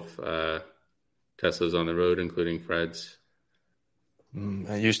 2012 Teslas on the road, including Fred's.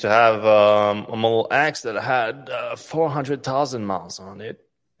 I used to have a Model X that had 400,000 miles on it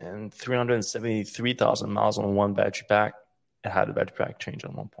and 373,000 miles on one battery pack. It had a battery pack change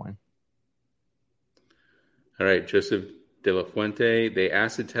at one point. All right, Joseph De La Fuente. The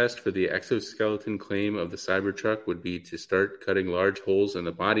acid test for the exoskeleton claim of the Cybertruck would be to start cutting large holes in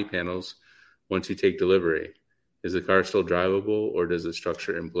the body panels once you take delivery. Is the car still drivable, or does the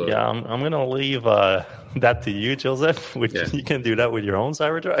structure implode? Yeah, I'm gonna leave that to you, Joseph. You can do that with your own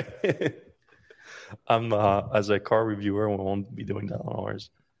Cybertruck. I'm as a car reviewer, we won't be doing that on ours.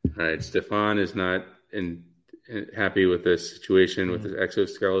 All right, Stefan is not happy with this situation with his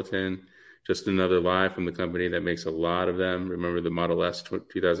exoskeleton. Just another lie from the company that makes a lot of them. Remember, the Model S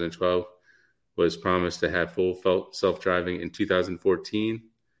 2012 was promised to have full self-driving in 2014.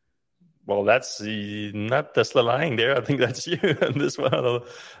 Well, that's not Tesla lying there. I think that's you on this one.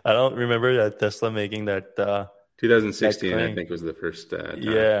 I don't remember that Tesla making that. 2016, that I think, was the first time.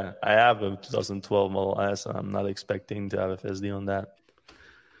 Yeah, I have a 2012 Model S. I'm not expecting to have FSD on that.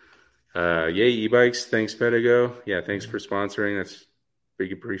 Yay, e-bikes. Thanks, Pedigo. Yeah, thanks for sponsoring. That's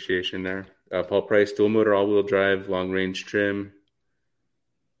big appreciation there. Paul Price, dual motor, all-wheel drive, long-range trim.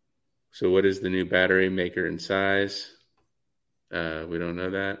 So what is the new battery maker and size? We don't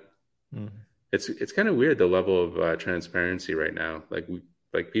know that. It's kind of weird, the level of transparency right now.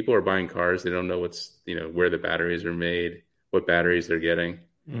 Like people are buying cars, they don't know where the batteries are made, what batteries they're getting.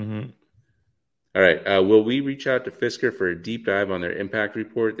 All right. Will we reach out to Fisker for a deep dive on their impact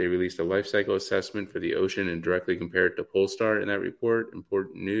report? They released a life cycle assessment for the ocean and directly compared to Polestar in that report.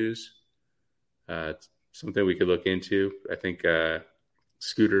 Important news. It's something we could look into. I think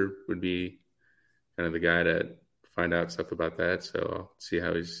Scooter would be kind of the guy to find out stuff about that. So I'll see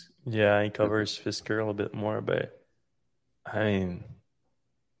how he's. Yeah, he covers Fisker a little bit more, but I mean,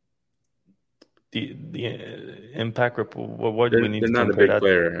 the impact report. What do we need to compare that? They're not a big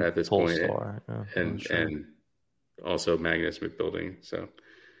player at this point, and also Magnus McBuilding. So, all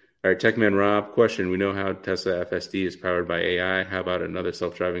right, Techman Rob, question: we know how Tesla FSD is powered by AI. How about another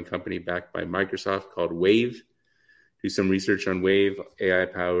self-driving company backed by Microsoft called Wave? Do some research on Wave,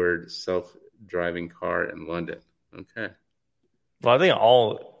 AI-powered self-driving car in London. Okay. Well, I think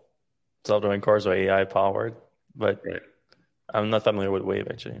all self-driving cars are AI powered, but I'm not familiar with Wave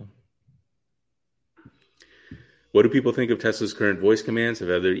actually. What do people think of Tesla's current voice commands? Have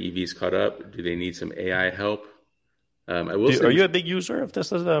other EVs caught up? Do they need some AI help? I will say, are you a big user of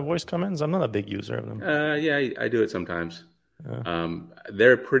Tesla's voice commands? I'm not a big user of them. Yeah, I do it sometimes.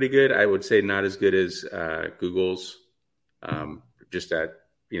 They're pretty good. I would say not as good as Google's, just at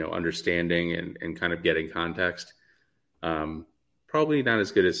understanding and kind of getting context. Probably not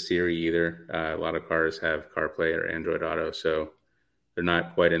as good as Siri either. A lot of cars have CarPlay or Android Auto, so they're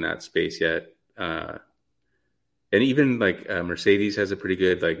not quite in that space yet. And even like Mercedes has a pretty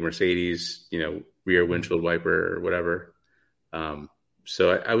good Mercedes, rear windshield wiper or whatever.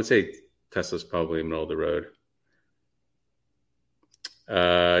 So I would say Tesla's probably in the middle of the road.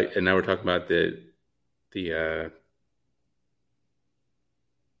 And now we're talking about the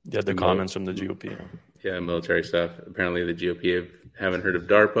comments from the GOP. Yeah, military stuff. Apparently the GOP haven't heard of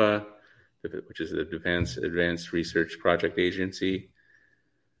DARPA, which is the Defense Advanced Research Project Agency.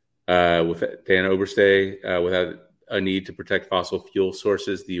 With Dan Oberste, without a need to protect fossil fuel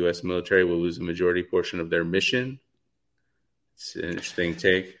sources, the U.S. military will lose a majority portion of their mission. It's an interesting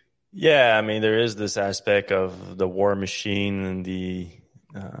take. Yeah, I mean, there is this aspect of the war machine and the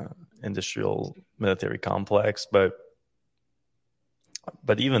industrial military complex, but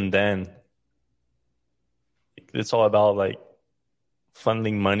even then, it's all about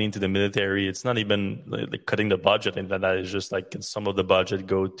funding money into the military. It's not even cutting the budget, and that is just can some of the budget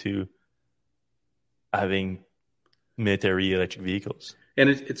go to having military electric vehicles. And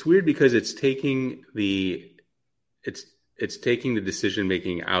it's weird because it's taking the decision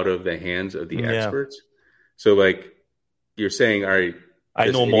making out of the hands of the experts. So you're saying, all right, I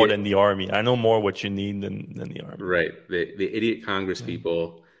know more than the army. I know more what you need than the army. Right. The idiot Congress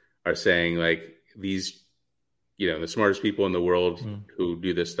people are saying these, the smartest people in the world who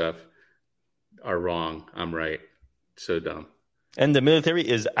do this stuff are wrong. I'm right. So dumb. And the military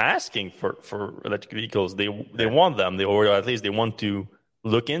is asking for electric vehicles. They want them. Or at least they want to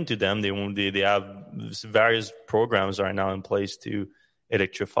look into them. They have various programs right now in place to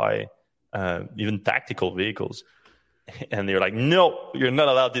electrify even tactical vehicles. And they're like, no, you're not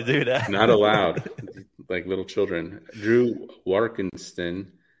allowed to do that. Not allowed. Like little children. Drew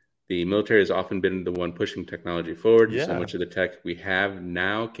Warkinston, the military has often been the one pushing technology forward. Yeah. So much of the tech we have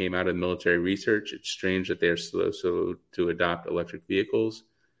now came out of military research. It's strange that they're slow to adopt electric vehicles.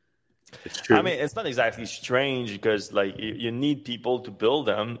 It's true. I mean, it's not exactly strange because you need people to build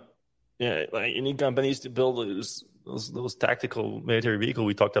them. Yeah, you need companies to build those tactical military vehicles.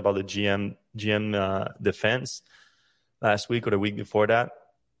 We talked about the GM Defense last week or the week before that.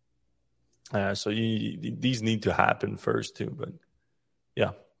 So these need to happen first too. But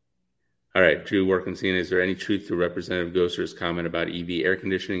yeah. All right, Drew Workenstein, is there any truth to Representative Gosar's comment about EV air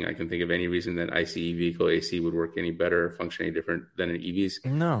conditioning? I can think of any reason that ICE vehicle AC would work any better or function any different than an EV's.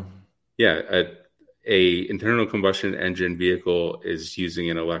 No. Yeah, a internal combustion engine vehicle is using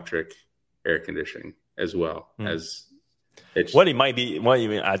an electric air conditioning as well as it's. What it might be,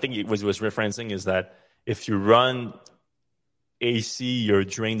 I think it was referencing is that if you run AC, you're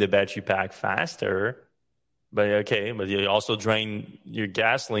draining the battery pack faster. But you also drain your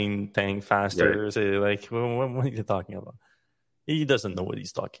gasoline tank faster. Right. So like, what are you talking about? He doesn't know what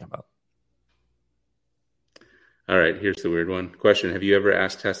he's talking about. All right, here's the weird one. Question: have you ever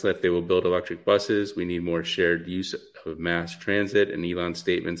asked Tesla if they will build electric buses? We need more shared use of mass transit, and Elon's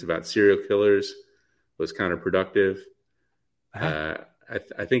statements about serial killers was counterproductive.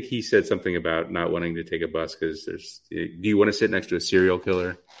 I think he said something about not wanting to take a bus because do you want to sit next to a serial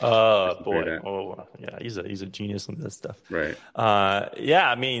killer? Boy. Oh, yeah. He's a genius on this stuff. Right. Yeah.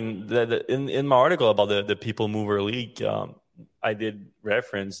 I mean, in my article about the People Mover League, I did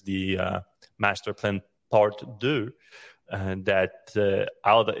reference the Master Plan Part 2, and that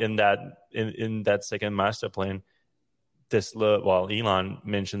in that second master plan, Elon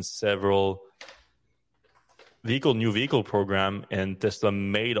mentioned several new vehicle program, and Tesla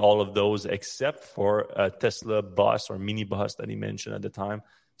made all of those except for a Tesla bus or mini bus that he mentioned at the time.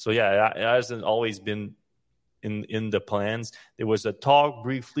 So yeah, it hasn't always been in the plans. There was a talk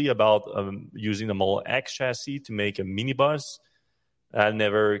briefly about using the Model X chassis to make a mini bus. That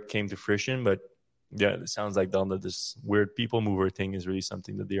never came to fruition, but yeah, it sounds like this weird people mover thing is really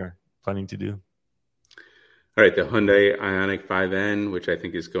something that they are planning to do. All right, the Hyundai Ioniq 5N, which I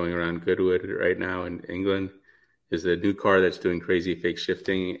think is going around Goodwood right now in England, is a new car that's doing crazy fake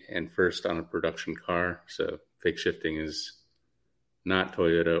shifting and first on a production car. So fake shifting is not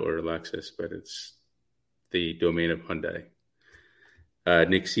Toyota or Lexus, but it's the domain of Hyundai.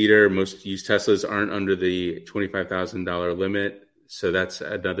 Nick Cedar, most used Teslas aren't under the $25,000 limit. So that's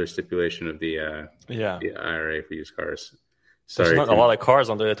another stipulation of the IRA for used cars. Sorry, there's not a lot of cars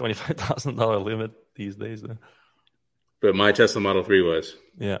under the $25,000 limit these days, though. But my Tesla Model 3 was.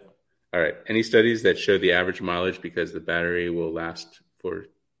 Yeah. All right. Any studies that show the average mileage because the battery will last for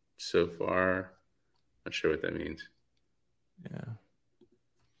so far? Not sure what that means. Yeah.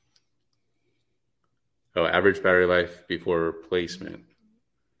 Oh, average battery life before replacement.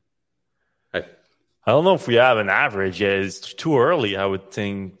 I don't know if we have an average yet. It's too early, I would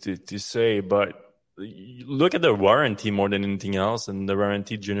think, to say. But look at the warranty more than anything else, and the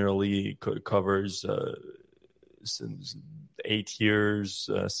warranty generally covers 8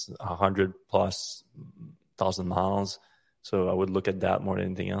 years, 100,000+ miles. So I would look at that more than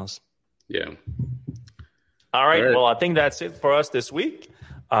anything else. Yeah. All right. Well, I think that's it for us this week.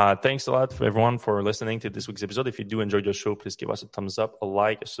 Thanks a lot for everyone for listening to this week's episode. If you do enjoy the show, please give us a thumbs up, a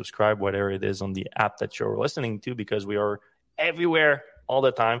like, a subscribe, whatever it is on the app that you're listening to, because we are everywhere all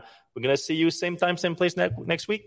the time. We're going to see you same time, same place next week.